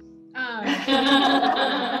 COVID.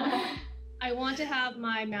 I want to have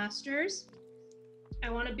my master's. I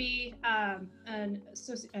want to be an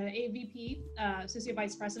AVP, associate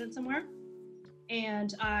vice president somewhere.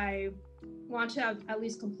 And I want to have at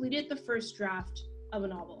least completed the first draft of a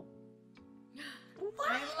novel.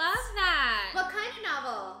 What? I love that. What kind of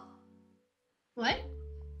novel? What?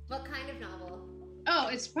 What kind of novel? Oh,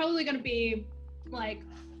 it's probably going to be like...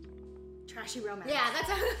 Trashy romance. Yeah, that's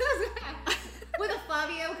with a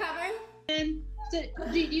Fabio cover. And so,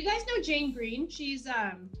 do you guys know Jane Green? She's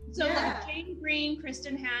like Jane Green,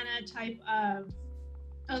 Kristen Hanna type of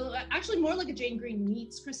actually more like a Jane Green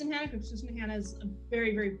meets Kristen Hanna, because Kristen Hanna is a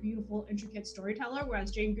very, very beautiful, intricate storyteller, whereas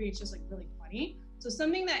Jane Green is just like really funny. So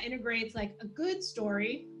something that integrates like a good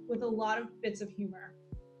story with a lot of bits of humor,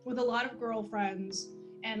 with a lot of girlfriends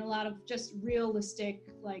and a lot of just realistic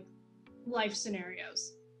like life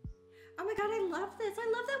scenarios. Oh my God, I love this. I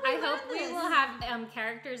love that we I hope this. we will have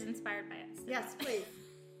characters inspired by us. Yes, please.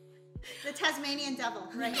 The Tasmanian Devil,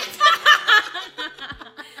 right?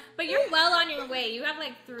 But you're well on your way. You have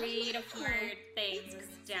like 3 to 4 things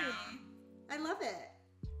down. I love it.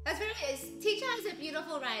 That's very nice. Teacher is a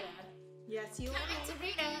beautiful writer. Yes, you Can't are. wait to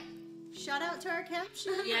read it. Shout out to our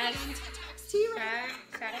caption. Yes. T-Rex.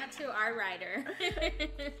 Shout out to our writer.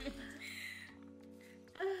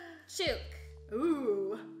 Chook.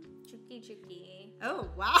 Ooh. Chooky. Oh,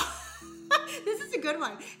 wow. This is a good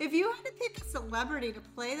one. If you had to pick a celebrity to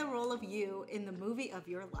play the role of you in the movie of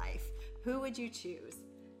your life, who would you choose?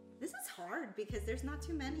 This is hard because there's not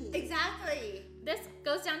too many. Exactly. This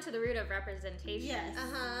goes down to the root of representation. Yes.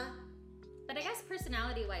 Uh-huh. But I guess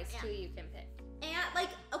personality-wise, Yeah. too, you can pick. And like,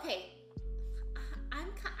 okay, I'm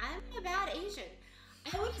a bad Asian.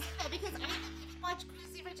 I wouldn't say that because I haven't watched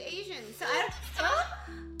Crazy Rich Asians, so I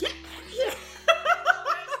don't. Get out of here.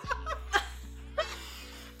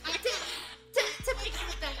 To make it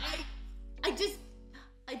with that,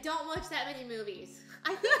 I don't watch that many movies.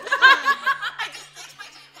 I think I just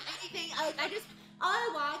watch anything. All I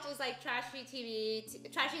watch is like trashy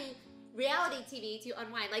TV, trashy reality TV to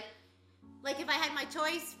unwind. Like if I had my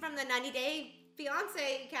choice from the 90 Day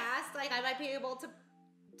Fiance cast, like I might be able to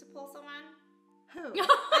pull someone. who?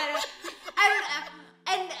 I don't know.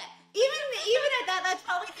 And even at that, that's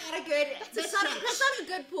probably not a good. That's not a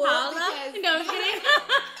good pool. Paula? Because No, I'm kidding.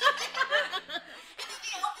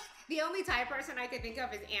 the only Thai person I could think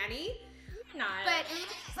of is Annie. Not. But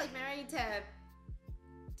Annie's like married to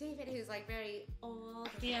David, who's like very old.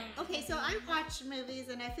 yeah. Okay, so I watch movies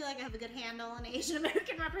and I feel like I have a good handle on Asian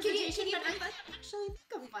American representation, can you- but I can't actually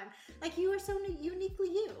think of one. Like, you are so uniquely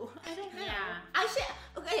you. I don't know. Yeah. I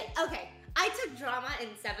should. Okay. I took drama in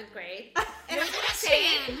 7th grade, and I'm You're gonna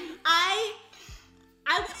say it. I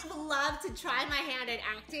would love to try my hand at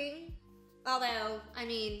acting. Although, I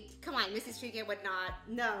mean, come on, Mrs. Trigger would not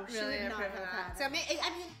No, she really would not approve have of that. that. So, I mean,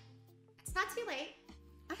 it's not too late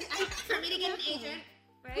for me to get an agent,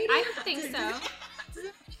 right? I think so.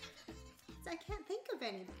 I can't think of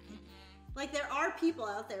anybody. Like, there are people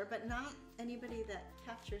out there, but not anybody that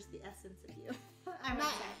captures the essence of you. I would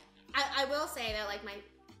Not- say. I will say that like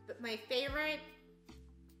my favorite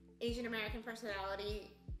Asian American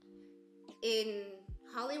personality in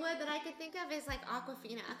Hollywood that I could think of is like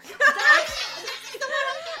Aquafina.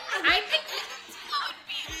 I think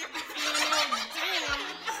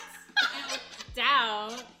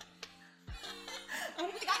doubt.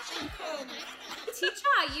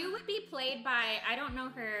 Ticha, you would be played by, I don't know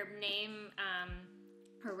her name,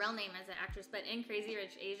 her real name as an actress, but in Crazy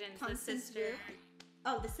Rich Asians, the Constance sister. Wu?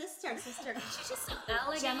 Oh, the sister. She's just so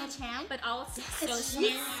elegant, Gemma Chan? but also so Yes.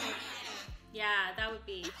 smart. Yeah, that would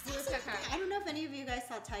be. I don't know if any of you guys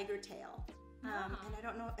saw Tiger Tail. And I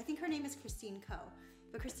don't know, I think her name is Christine Koh.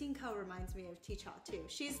 But Christine Koh reminds me of Ticha too.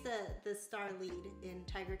 She's the star lead in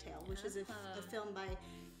Tiger Tail, which is a film by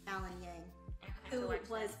Alan Yang, who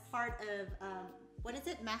was part of, what is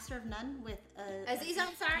it, Master of None with Aziz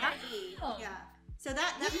Ansari. Oh. Yeah. So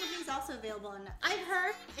that movie is also available on Netflix. I've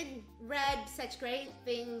heard and read such great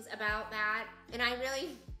things about that, and I really.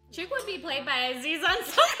 Chick would be played by Aziz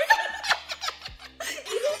Ansari.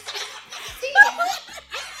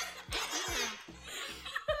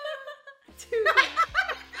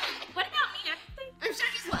 What about me? I'm sure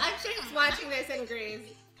he's watching this and agrees.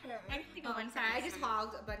 I can think Oh, of one I'm sorry. I just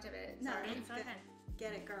hogged a bunch of it. No, Sorry. it's good.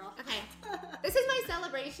 Get it, girl. Okay. This is my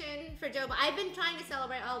celebration for Joe. I've been trying to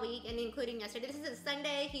celebrate all week, and including yesterday. This is a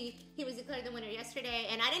Sunday. He was declared the winner yesterday,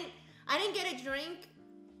 and I didn't get a drink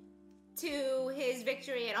to his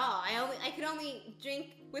victory at all. I could only drink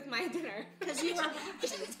with my dinner Because you were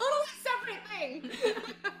It's a totally separate thing.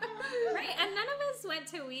 Right, and none of us went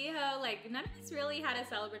to WeHo. Like, none of us really had a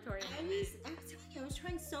celebratory moment. I was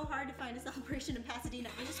trying so hard to find a celebration in Pasadena.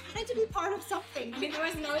 I just wanted to be part of something. I mean, there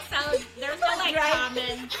was no like Right.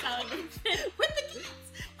 common celebration. With the kids.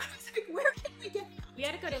 I was like, where can we get We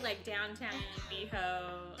had to go to like downtown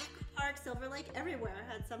WeHo. Park, Silver Lake, everywhere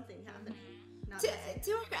had something happening. Not to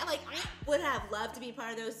busy. like, I would have loved to be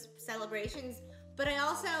part of those celebrations, but I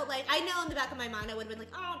also like, I know in the back of my mind I would have been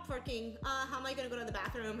like, oh, twerking. How am I gonna go to the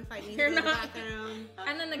bathroom if I need You're to go to the not. bathroom?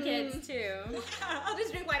 And then the kids too. I'll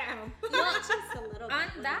just drink wine at home. Well, Just a little bit. on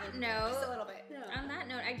that Just a note, little bit. on that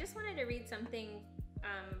note, I just wanted to read something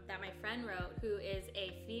that my friend wrote, who is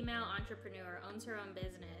a female entrepreneur, owns her own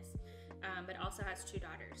business, but also has 2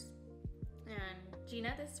 daughters. And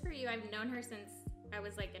Gina, this is for you. I've known her since I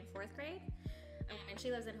was like in 4th grade, and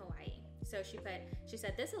she lives in Hawaii. So she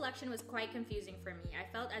said, this election was quite confusing for me.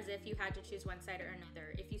 I felt as if you had to choose one side or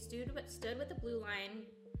another. If you stood with the blue line,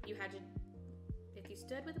 if you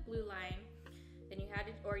stood with the blue line, then you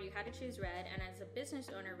had to choose red. And as a business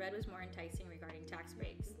owner, red was more enticing regarding tax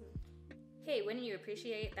breaks. Hey, wouldn't you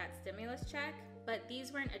appreciate that stimulus check? But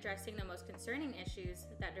these weren't addressing the most concerning issues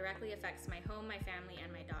that directly affects my home, my family,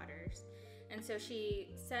 and my daughters. And so she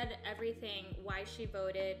said everything, why she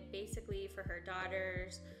voted, basically for her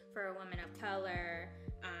daughters, for a woman of color,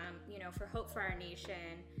 for hope for our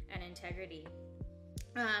nation and integrity.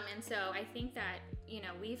 And so I think that,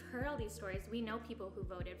 we've heard all these stories. We know people who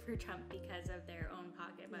voted for Trump because of their own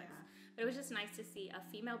pocketbooks. Yeah. But it was just nice to see a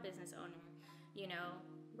female business owner,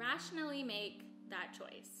 rationally make that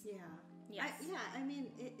choice. Yeah. Yes. I mean,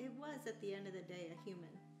 it was at the end of the day a human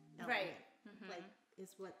element. Right. Like, is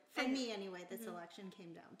what, for me anyway, this election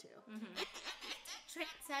came down to.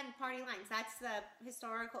 Transcend party lines. That's the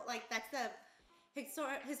historical,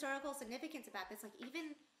 historical significance about this. Like,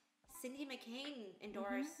 even Cindy McCain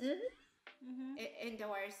endorsed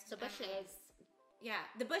endorsed The Bushes.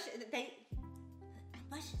 the Bushes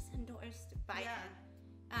endorsed Biden.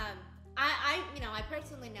 Yeah. I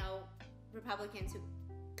personally know Republicans who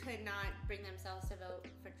could not bring themselves to vote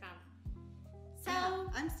for Trump. So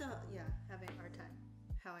I'm still having a hard time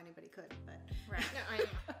how anybody could, but Right. no, I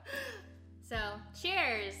know. So,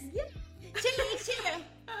 cheers. Cheers.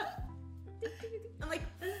 I'm like,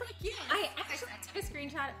 fuck yeah. I actually took a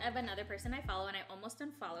screenshot of another person I follow, and I almost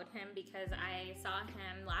unfollowed him because I saw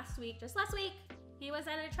him just last week. He was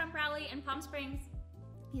at a Trump rally in Palm Springs.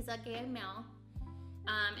 He's a gay male,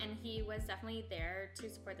 and he was definitely there to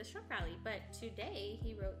support the Trump rally. But today,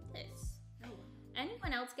 he wrote this.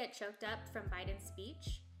 Anyone else get choked up from Biden's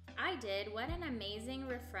speech? I did. What an amazing,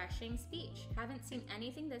 refreshing speech. Haven't seen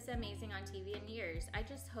anything this amazing on TV in years. I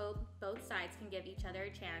just hope both sides can give each other a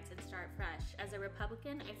chance and start fresh. As a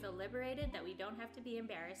Republican, I feel liberated that we don't have to be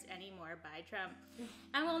embarrassed anymore by Trump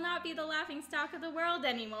and will not be the laughing stock of the world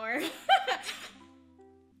anymore.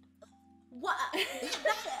 What?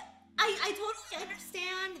 I totally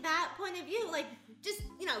understand that point of view. Like, just,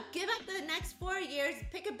 give up the next 4 years,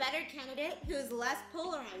 pick a better candidate who's less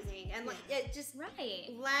polarizing and it just Right.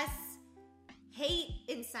 less hate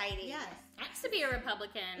inciting. yes. I used to be a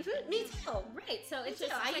Republican. Me too. Right, so it's Me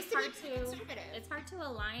just too. I it's used to hard be conservative. it's hard to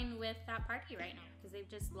align with that party right now because they've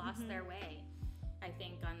just lost their way, I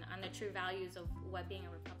think, on the true values of what being a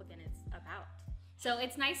Republican is about. So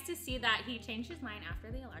it's nice to see that he changed his mind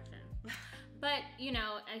after the election. But,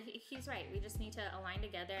 he's right. We just need to align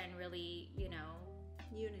together and really,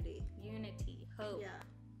 Unity. hope. Yeah.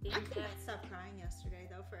 being I could good. not stop crying yesterday,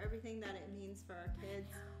 though, for everything that it means for our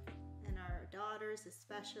kids and our daughters,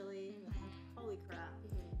 especially. Like, holy crap.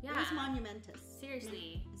 Yeah. It was monumentous.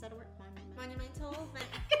 Seriously. Is that a word? Monumental.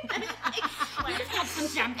 Some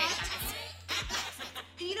champagne.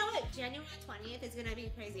 You know what? January 20th is gonna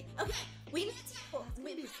be crazy. Okay, we need to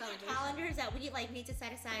celebration. calendars that we need to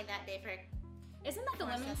set aside that day for. Isn't that the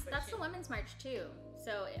For women's? That's the celebration. women's march too.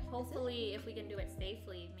 So hopefully, if we can do it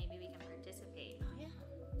safely, maybe we can participate. Oh yeah,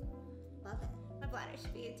 Love it. my bladder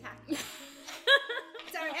should be intact.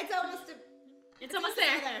 Sorry, it's almost. It's almost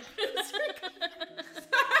there.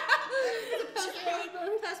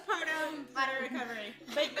 Postpartum bladder recovery.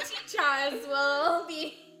 But teachers will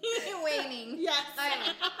be waning. Yes.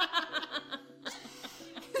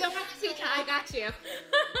 Don't worry, Tika, I got you.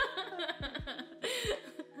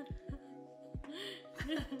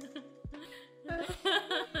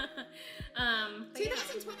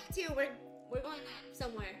 2022, we're going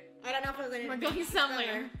somewhere. I don't know if We're going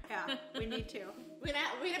somewhere. Yeah, we need to. We're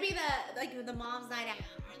gonna be the mom's night out.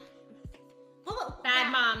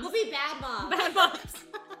 Bad moms. We'll be bad moms. Bad moms.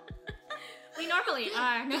 We normally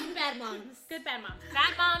are. Bad moms. Good bad moms.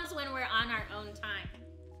 Bad moms when we're on our own time.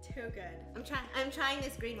 Too good. I'm trying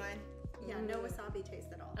this green one. Yeah, no wasabi taste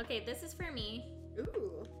at all. Okay, this is for me.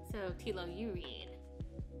 Ooh. So Tilo, you read.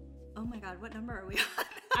 Oh my god, what number are we on?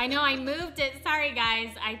 I know I moved it. Sorry guys.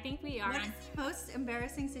 I think we are What on. is the most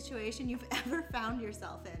embarrassing situation you've ever found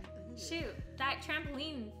yourself in? Shoot, that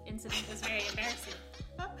trampoline incident was very embarrassing.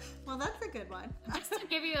 Well, that's a good one. Just to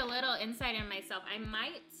give you a little insight on myself, I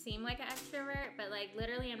might seem like an extrovert, but like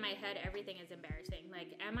literally in my head, everything is embarrassing. Like,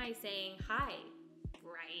 am I saying hi?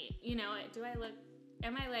 Right.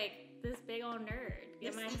 Am I like this big old nerd?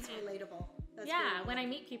 This Am I? is relatable. That's Yeah, relatable. when I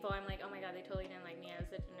meet people, I'm like, oh my god, they totally didn't like me. I was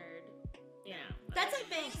such a nerd. You know. That's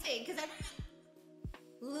amazing because I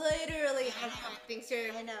literally everyone thinks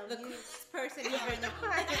you're I know, the you- coolest person you ever know.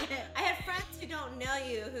 I have friends who don't know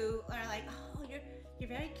you who are like, oh, you're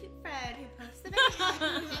very cute friend who posts the video,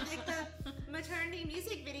 who made, like the maternity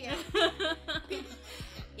music video.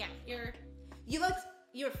 Yeah,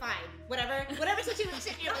 you're fine. Whatever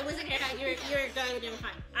situation it was in your head, you're good, you're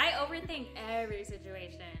fine. I overthink every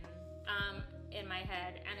situation in my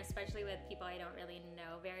head, and especially with people I don't really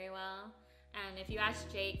know very well. And if you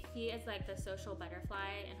ask Jake, he is like the social butterfly,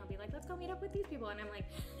 and he'll be like, let's go meet up with these people. And I'm like,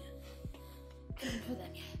 I don't know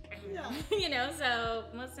them yet. Yeah. You know, so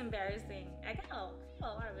most embarrassing. I got a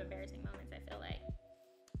lot of embarrassing moments, I feel like.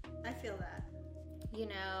 I feel that. You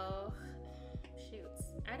know, shoots.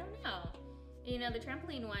 I don't know. You know, the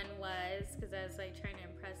trampoline one was because I was like trying to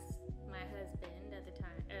impress my husband at the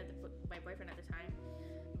time, or my boyfriend at the time.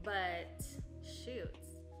 But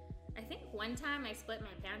shoots. I think one time I split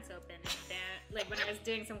my pants open like when I was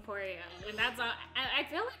doing some choreo. And that's all. I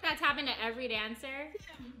feel like that's happened to every dancer,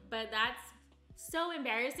 but that's so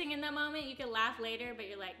embarrassing in the moment. You can laugh later, but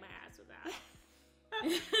you're like, my ass was out.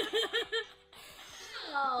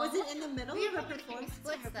 Was it in the middle We of were a doing performance?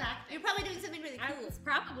 splits or though. practice? You're probably doing something really I cool. was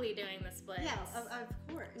probably doing the splits. Yeah, of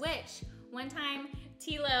course. Which, one time,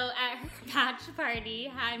 Tilo at her batch party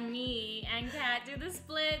had me and Kat do the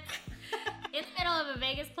splits in the middle of a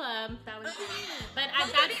Vegas club. That was great. But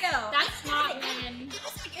that's not when...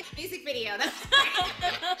 It's like a music video. That's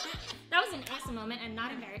That was an awesome moment and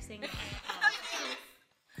not embarrassing at all.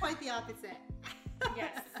 Quite the opposite.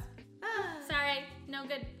 Yes. Sorry, no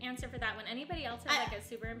good answer for that one. Anybody else have like a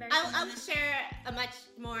super embarrassing I'll moment? share a much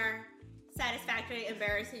more satisfactory,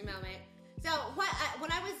 embarrassing moment. So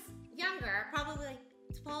when I was younger, probably like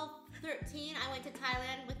 12, 13, I went to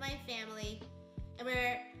Thailand with my family, and we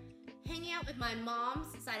were hanging out with my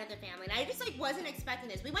mom's side of the family. And I just like wasn't expecting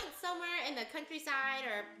this. We went somewhere in the countryside,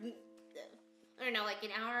 or I don't know, like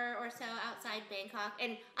an hour or so outside Bangkok,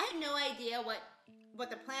 and I had no idea what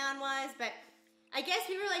the plan was, but I guess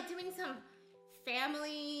we were like doing some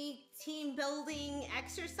family team building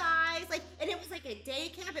exercise, like, and it was like a day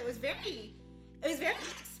camp. It was very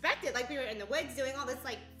unexpected. Like we were in the woods doing all this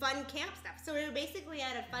like fun camp stuff. So we were basically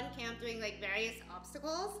at a fun camp doing like various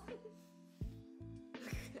obstacles.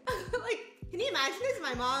 Like, can you imagine this?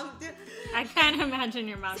 My mom. I can't imagine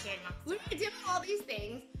your mom doing that. We were doing all these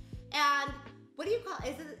things, and what do you call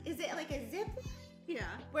it? Is it like a zip line? Yeah.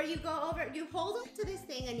 Where you go over, you hold on to this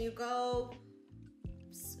thing and you go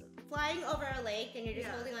flying over a lake, and you're just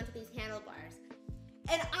holding onto these handlebars.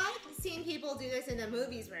 And I've seen people do this in the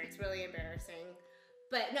movies where it's really embarrassing.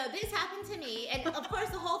 But no, this happened to me, and of course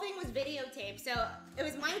the whole thing was videotaped, so it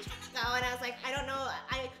was my turn to go, and I was like, I don't know,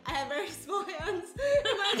 I have very small hands.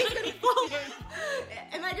 Am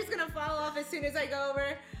I just gonna fall off as soon as I go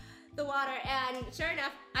over the water? And sure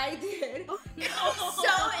enough, I did. Oh, no.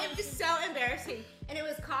 It was so embarrassing, and it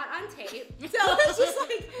was caught on tape. So it was just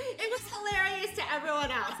like, it was hilarious to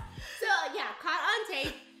everyone else. So yeah, caught on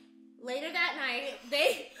tape. Later that night,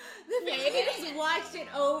 the family just watched it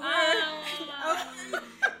over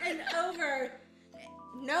and over,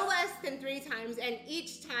 no less than 3 times, and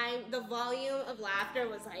each time the volume of laughter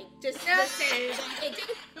was like just the same.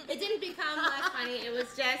 It didn't become less funny. It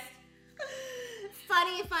was just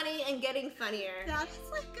funny, and getting funnier. That's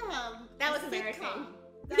like That was embarrassing.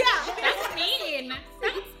 Yeah. That's mean.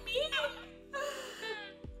 That's mean.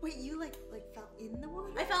 Wait, you like fell in the water?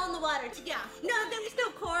 I fell in the water. Yeah. No, there was no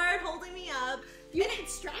cord holding me up. You didn't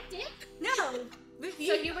strap it? No.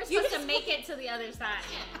 So you were supposed to make it to the other side.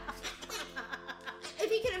 If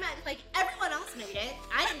you can imagine, like, everyone else made it.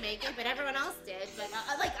 I didn't make it, but everyone else did. But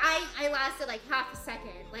like, I lasted like half a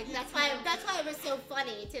second. Like that's why it was so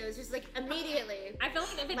funny too. It's just like immediately. I feel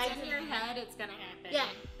like if it's in your head, it's gonna happen. Yeah.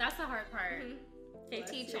 That's the hard part. Mm-hmm. Okay,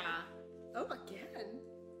 teacher. Oh, again.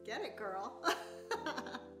 Get it, girl.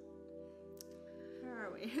 Where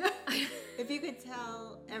are we? If you could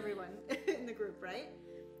tell everyone in the group, right,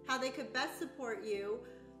 how they could best support you,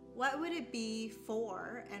 what would it be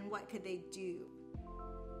for, and what could they do?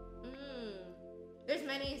 There's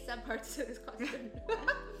many subparts to this question.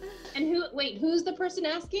 And who's the person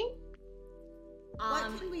asking?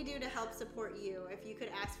 What can we do to help support you if you could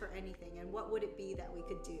ask for anything, and what would it be that we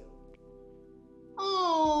could do?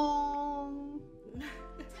 Oh.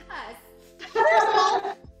 Us.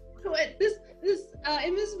 This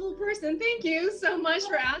invisible person, thank you so much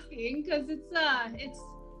for asking, because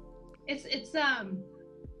it's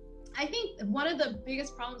I think one of the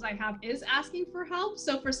biggest problems I have is asking for help.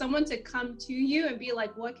 So for someone to come to you and be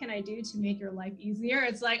like, what can I do to make your life easier?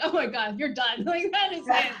 It's like, oh my God, you're done. Like, that is it.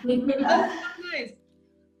 That's so nice.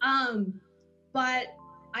 But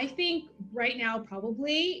I think right now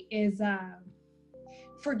probably is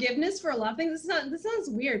forgiveness for a lot of things. This sounds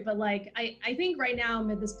weird, but like I think right now I'm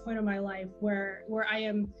at this point in my life where I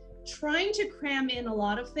am trying to cram in a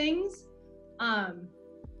lot of things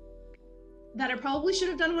that I probably should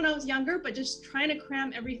have done when I was younger, but just trying to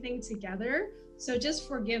cram everything together. So just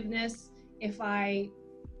forgiveness if I,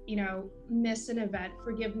 miss an event,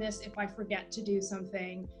 forgiveness if I forget to do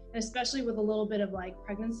something, and especially with a little bit of like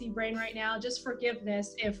pregnancy brain right now, just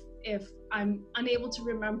forgiveness if I'm unable to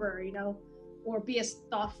remember, or be as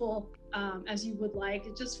thoughtful as you would like.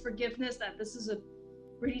 It's just forgiveness that this is a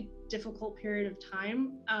pretty difficult period of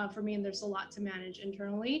time for me, and there's a lot to manage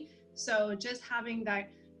internally. So just having that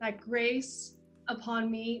grace upon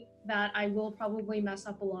me that I will probably mess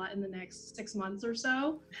up a lot in the next 6 months or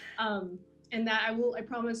so, and that I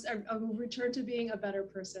promise I will return to being a better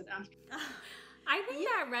person after. I think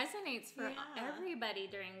that resonates for everybody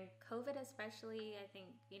during COVID, especially. I think,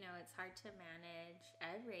 it's hard to manage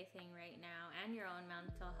everything right now and your own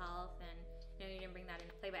mental health, and you didn't bring that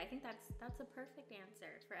into play, but I think that's a perfect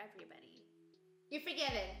answer for everybody. You're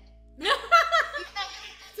forgiven.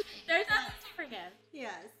 There's nothing to forgive.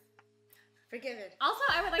 Yes. Forgiven. Also,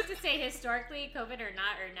 I would like to say, historically, COVID or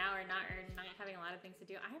not having a lot of things to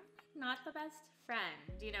do, I'm not the best friend.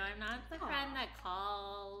 I'm not the friend that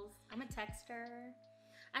calls. I'm a texter.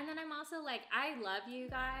 And then I'm also like, I love you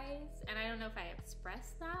guys, and I don't know if I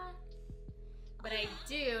express that, but I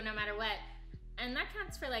do no matter what. And that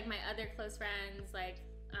counts for like my other close friends, like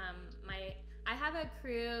I have a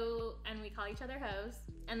crew, and we call each other hoes.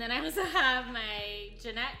 And then I also have my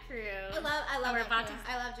Jeanette crew. I love We're about crew.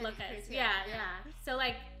 to I love Jeanette look crew at. too. Yeah. So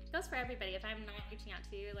like, goes for everybody. If I'm not reaching out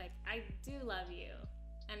to you, like, I do love you.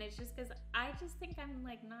 And it's just because I just think I'm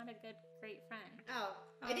like not a great friend. Oh,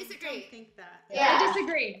 I I disagree. don't think that. Yeah.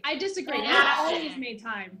 I disagree. Yeah. I've always made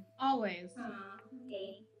time. Always.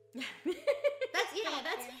 Okay. That's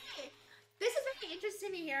this is really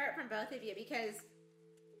interesting to hear it from both of you, because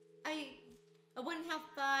I wouldn't have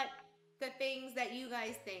thought the things that you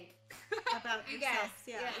guys think About You yourselves. guys,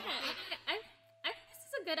 Yeah. I think this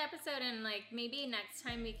is a good episode, and like maybe next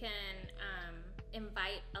time we can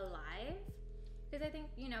invite a live, because I think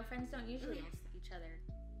friends don't usually ask each other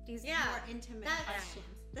these More intimate That's- questions.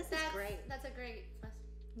 This is great. That's a great question.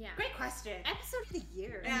 yeah. Great question. Episode of the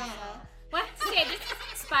year. Yeah. Well, today this is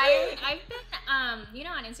inspired. I've been,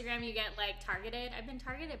 on Instagram you get like targeted. I've been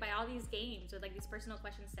targeted by all these games with like these personal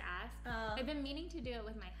questions to ask. I've been meaning to do it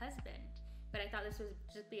with my husband, but I thought this would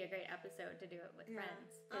just be a great episode to do it with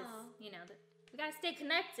friends, because we gotta stay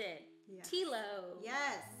connected. Yes. Tilo.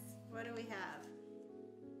 Yes. What do we have?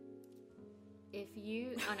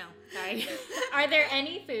 Sorry. Are there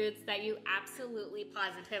any foods that you absolutely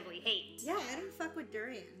positively hate? Yeah, I don't fuck with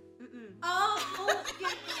durian. Mm-mm. Oh,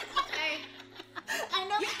 okay. I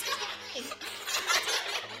know.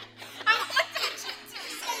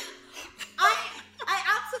 I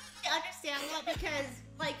absolutely understand that, because,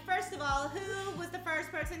 like, first of all, who was the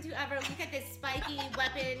first person to ever look at this spiky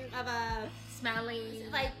weapon of a Smelly.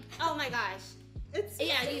 like? Oh my gosh! It's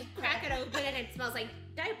You crack it open and it smells like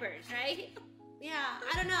diapers, right? Yeah,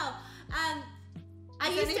 I don't know.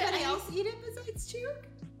 Does anybody else eat it besides Chuk?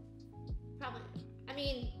 Probably. I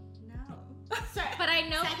mean, No. sorry, But I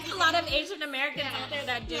know Second there's a lot of thing. Asian Americans out there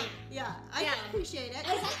that do. Yeah, I Yeah. can appreciate it.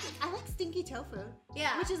 I like stinky tofu,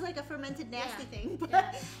 yeah. which is like a fermented nasty thing. But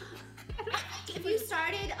Yeah. If you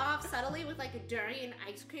started off subtly with like a durian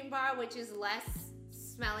ice cream bar, which is less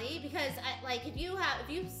smelly, because if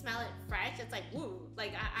you smell it fresh, it's like woo.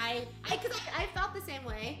 Like I felt the same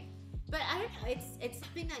way, but I don't know. It's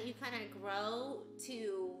something that you kind of grow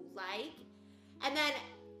to like, and then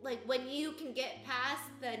like when you can get past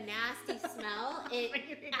the nasty smell, it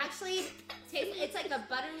actually tastes. It's like a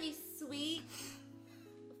buttery sweet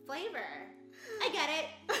flavor. I get it.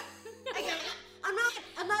 I get it.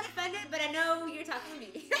 I'm not offended, but I know you're talking to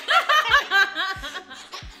me.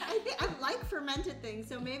 I like fermented things,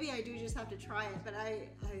 so maybe I do just have to try it. But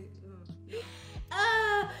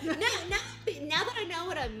Now that I know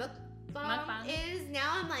what a mukbang Mukbang? is,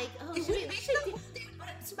 now I'm like, oh, we should do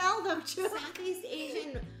smell them too. Southeast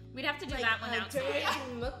Asian We'd have to do like that one outside.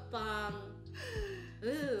 Durian mukbang.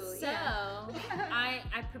 Ooh, So I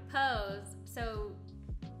propose. So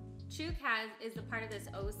Chuk is a part of this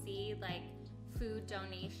OC like food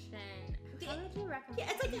donation. How would you recommend? Yeah,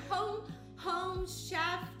 it's like a home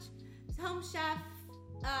chef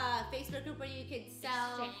Facebook group where you could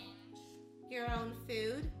sell your own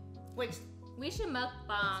food, which We should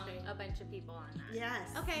mukbang a bunch of people on that. Yes.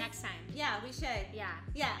 okay. Next time. Yeah, we should. Yeah.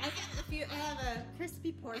 Yeah, I have a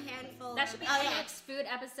Crispy pork. handful. That should be of, the next food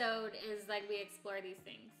episode. Is like we explore these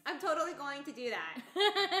things. I'm totally going to do that.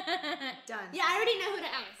 Done. Yeah, I already know who to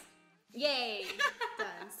ask. Yay!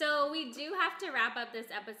 Done. So we do have to wrap up this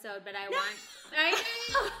episode, but I want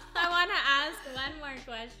to ask one more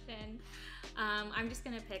question. I'm just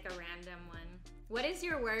gonna pick a random one. What is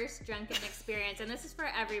your worst drunken experience? And this is for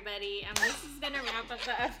everybody. And this is gonna wrap up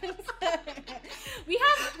the episode. we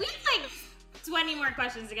have like 20 more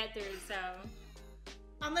questions to get through, so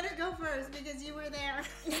I'm gonna go first because you were there.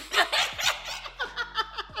 This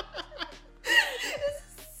is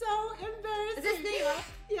so embarrassing. Is this new?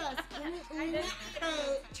 Yes. Yes, we went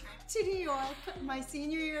a trip to New York my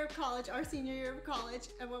senior year of college, our senior year of college.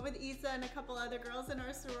 I went with Isa and a couple other girls in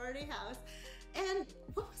our sorority house. And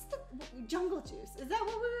what was the Jungle Juice? Is that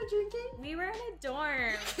what we were drinking? We were in a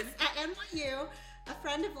dorm. At NYU, a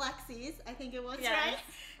friend of Lexi's, I think it was, Yes. right?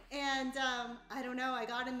 And I don't know, I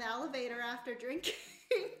got in the elevator after drinking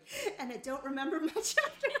and I don't remember much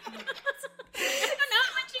after that. I don't know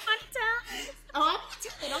how much you want to tell. Oh, I'm gonna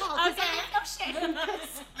tell it all. 'Cause Okay. I have no shame.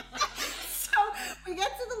 So we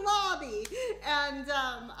get to the lobby and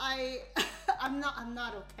I'm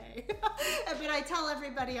not okay. But I tell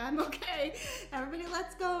everybody I'm okay. Everybody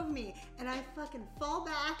lets go of me. And I fucking fall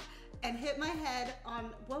back and hit my head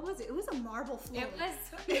on, what was it? It was a marble floor. It was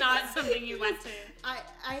not something you went to.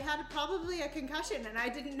 I had probably a concussion and I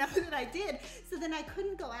didn't know that I did. So then I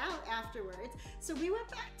couldn't go out afterwards. So we went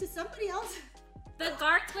back to somebody else The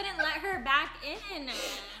guards wouldn't let her back in.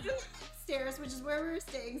 upstairs, which is where we were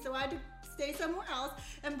staying. So I had to stay somewhere else.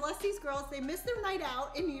 And bless these girls, they missed their night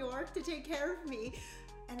out in New York to take care of me.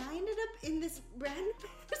 And I ended up in this random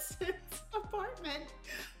person's apartment.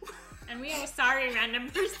 And we are sorry, random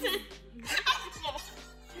person.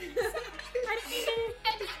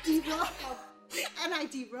 And I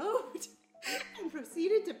derobed and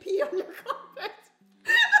proceeded to pee on your carpet.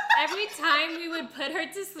 Every time we would put her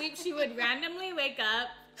to sleep, she would randomly wake up,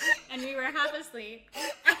 and we were half asleep.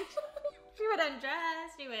 She would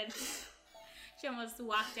undress. She almost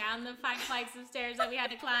walked down the 5 flights of stairs that we had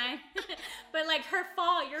to climb. But like your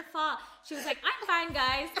fall. She was like, "I'm fine,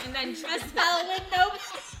 guys," and then just fell with no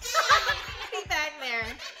be back there.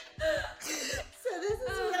 So this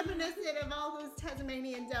is reminiscent of all those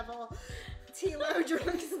Tasmanian devil Tilo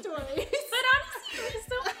drunk stories. But honestly, it was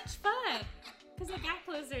so much fun because it got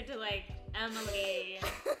closer to like Emily,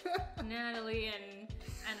 Natalie, and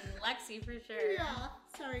Lexi for sure. Yeah.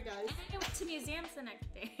 Sorry, guys. And then I went to museums the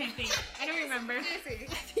next day. I think I don't remember. I think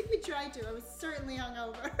we tried to. I was certainly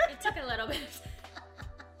hungover. It took a little bit,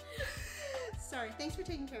 Sorry. Thanks for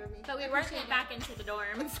taking care of me. but we I weren't appreciate back into the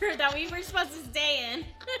dorm that we were supposed to stay in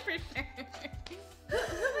for sure. Who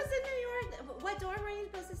was in New York? What dorm were you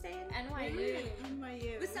supposed to stay in? NYU.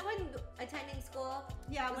 NYU. Was someone attending school?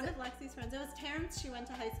 Yeah, Was one it- of Lexi's friends. It was Terrence she went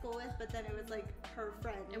to high school with, but then it was like her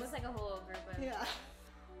friend. It was like a whole group of. Yeah.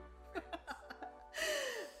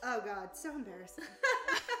 Oh God, so embarrassing.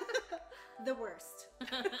 The worst. I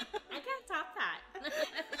can't top that.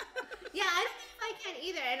 Yeah, I don't know if I can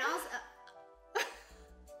either. And also,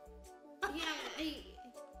 yeah,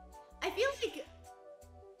 I feel like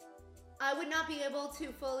I would not be able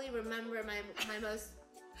to fully remember my most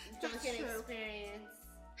drunken true. experience.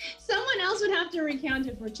 Someone else would have to recount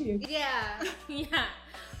it for two. Yeah. Yeah.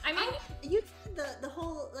 I mean, You did the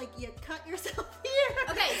whole like you cut yourself here.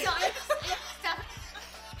 Okay, so I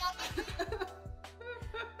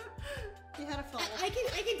You had a fall. I can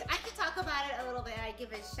talk about it a little bit. I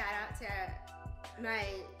give a shout out to my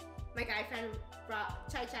guy friend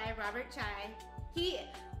Robert Chai. He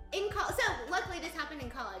in college. So luckily this happened in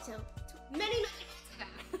college. So many years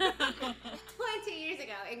ago, 20 years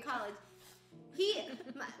ago in college.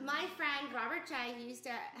 My friend Robert Chai, he used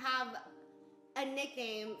to have a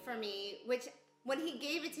nickname for me, which when he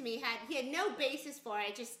gave it to me, he had no basis for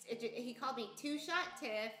it. He called me Two Shot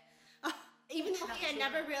Tiff, even though he had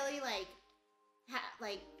never really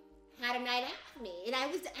had a night out with me. And I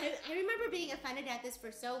remember being offended at this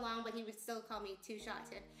for so long, but he would still call me Two Shot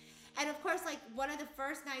Tiff. And of course, like one of the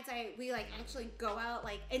first nights we actually go out,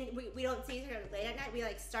 and we don't see each other late at night. We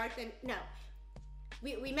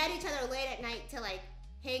we met each other late at night to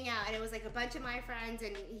hang out, and it was a bunch of my friends,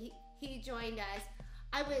 and he joined us.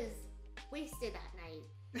 I was wasted that night,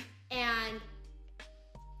 and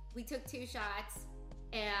we took 2 shots,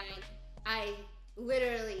 and I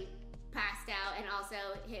literally passed out and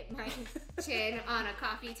also hit my chin on a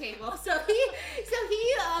coffee table. So he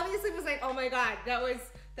obviously was like, "Oh my god, that was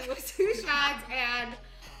 2 shots," and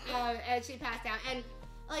she passed out. And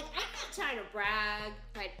I'm not trying to brag,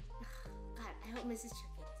 but God, I hope Mrs. Chicken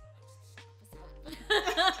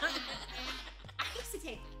I used to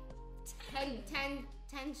take 10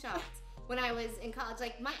 shots when I was in college.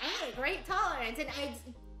 I had a great tolerance, and I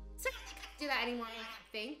certainly couldn't do that anymore, I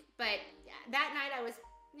think. But that night I was,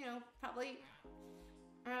 probably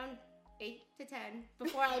around 8 to 10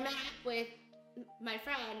 before I met with my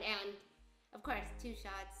friend, and of course 2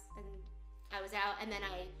 shots, and I was out, and then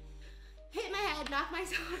I hit my head, knocked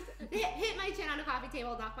myself, hit my chin on a coffee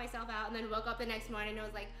table, knocked myself out, and then woke up the next morning and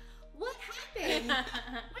was like, "What happened?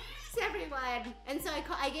 Where's everyone?" And so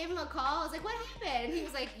I gave him a call. I was like, "What happened?" And he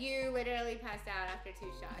was like, "You literally passed out after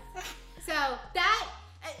 2 shots." So that,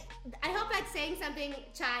 I hope that's saying something,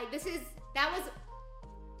 Chai. That was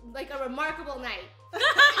like a remarkable night.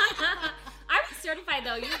 I'm certified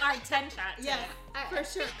though. You are 10 shot tip. Yeah, for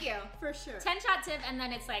sure. Thank you. For sure. 10 shot tip, and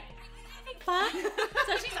then it's like, having fun.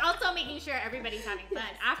 So she's also making sure everybody's having fun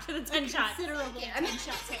after the 10 shots. Considerable. I mean,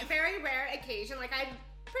 a very rare occasion. Like I'm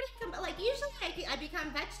like usually I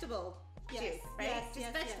become vegetable juice, right? Yes, Just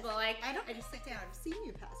yes, vegetable. yes. Like I just sit down. I've seen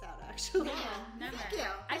you pass out, actually. Never. Thank you.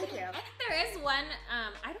 I Thank think, you. I think there is one,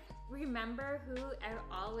 I don't remember who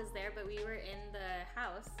all was there, but we were in the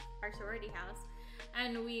house, our sorority house,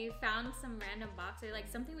 and we found some random box, or like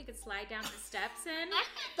something we could slide down the steps in.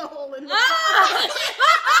 The hole in the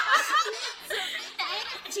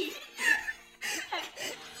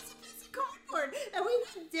cardboard, and we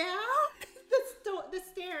went down the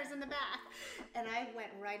stairs in the back, and I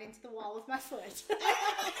went right into the wall with my foot.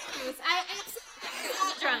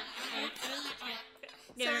 Drunk.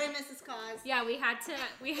 Sorry, Mrs. Cause. Yeah, we had to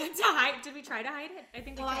hide. Did we try to hide it? I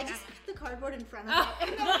think we Well, I tried just to put the cardboard in front of it,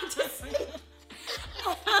 and then I just hide it.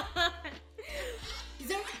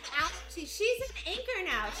 Zoe out. She's an anchor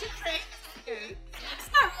now. She's an anchor.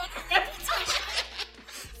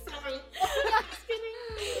 sorry. Just kidding.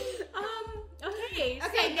 Okay.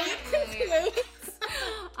 Okay, so next. that concludes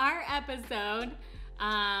our episode.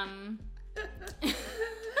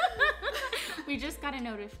 We just got a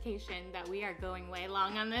notification that we are going way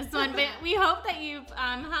long on this one, but we hope that you've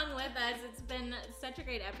hung with us. It's been such a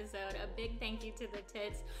great episode. A big thank you to the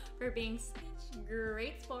Tits for being such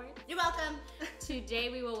great sports. You're welcome. Today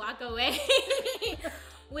we will walk away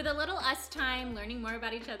with a little us time, learning more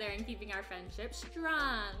about each other and keeping our friendship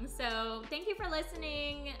strong. So thank you for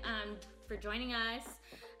listening, for joining us.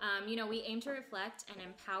 We aim to reflect and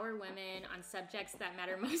empower women on subjects that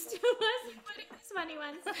matter most to us. Funny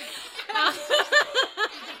ones.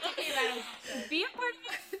 Be a part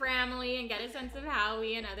of our family and get a sense of how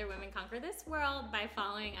we and other women conquer this world by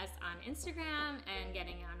following us on Instagram and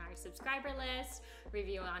getting on our subscriber list,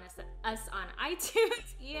 review us on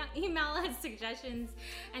iTunes, email us suggestions,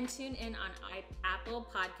 and tune in on Apple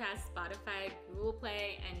Podcasts, Spotify, Google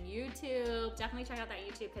Play, and YouTube. Definitely check out that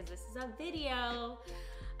YouTube because this is a video.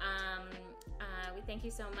 We thank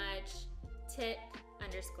you so much.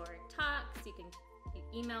 tit_talks. You can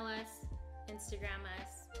email us, Instagram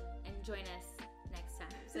us, and join us next time.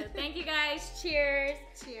 So thank you guys. Cheers.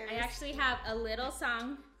 Cheers. I actually have a little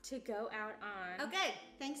song to go out on. Okay.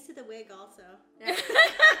 Thanks to the wig, also. It's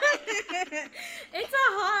a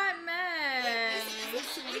hot mess.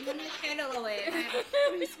 Candle away.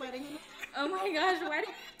 Are you sweating? Oh my gosh, why did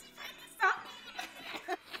I have to find this song?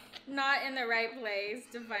 Not in the right place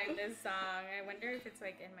to find this song. I wonder if it's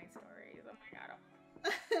like in my stories. Oh my god.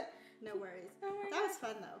 No worries. Oh my That was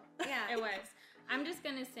fun, though. Yeah. It was. I'm just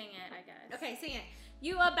gonna sing it, I guess. Okay, sing it.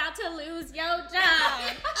 You about to lose your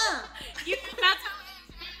job. You about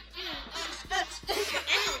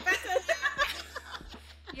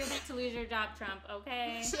You're about to lose your job, Trump,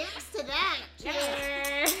 okay? Cheers to that.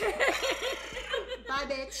 Cheers. Bye,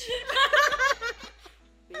 bitch.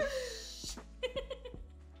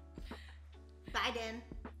 Biden.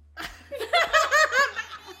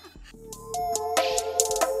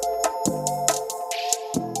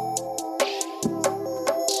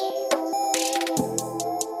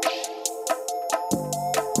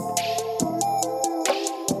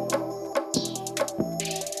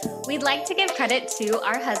 We'd like to give credit to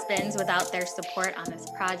our husbands. Without their support on this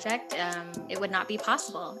project, it would not be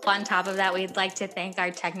possible. On top of that, we'd like to thank our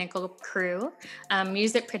technical crew,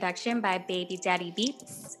 music production by Baby Daddy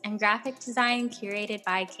Beats, and graphic design curated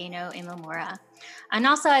by Kano Imamura. And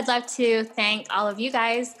also, I'd love to thank all of you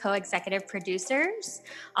guys, co-executive producers,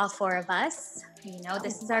 all four of us.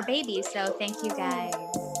 This is our baby, so thank you guys.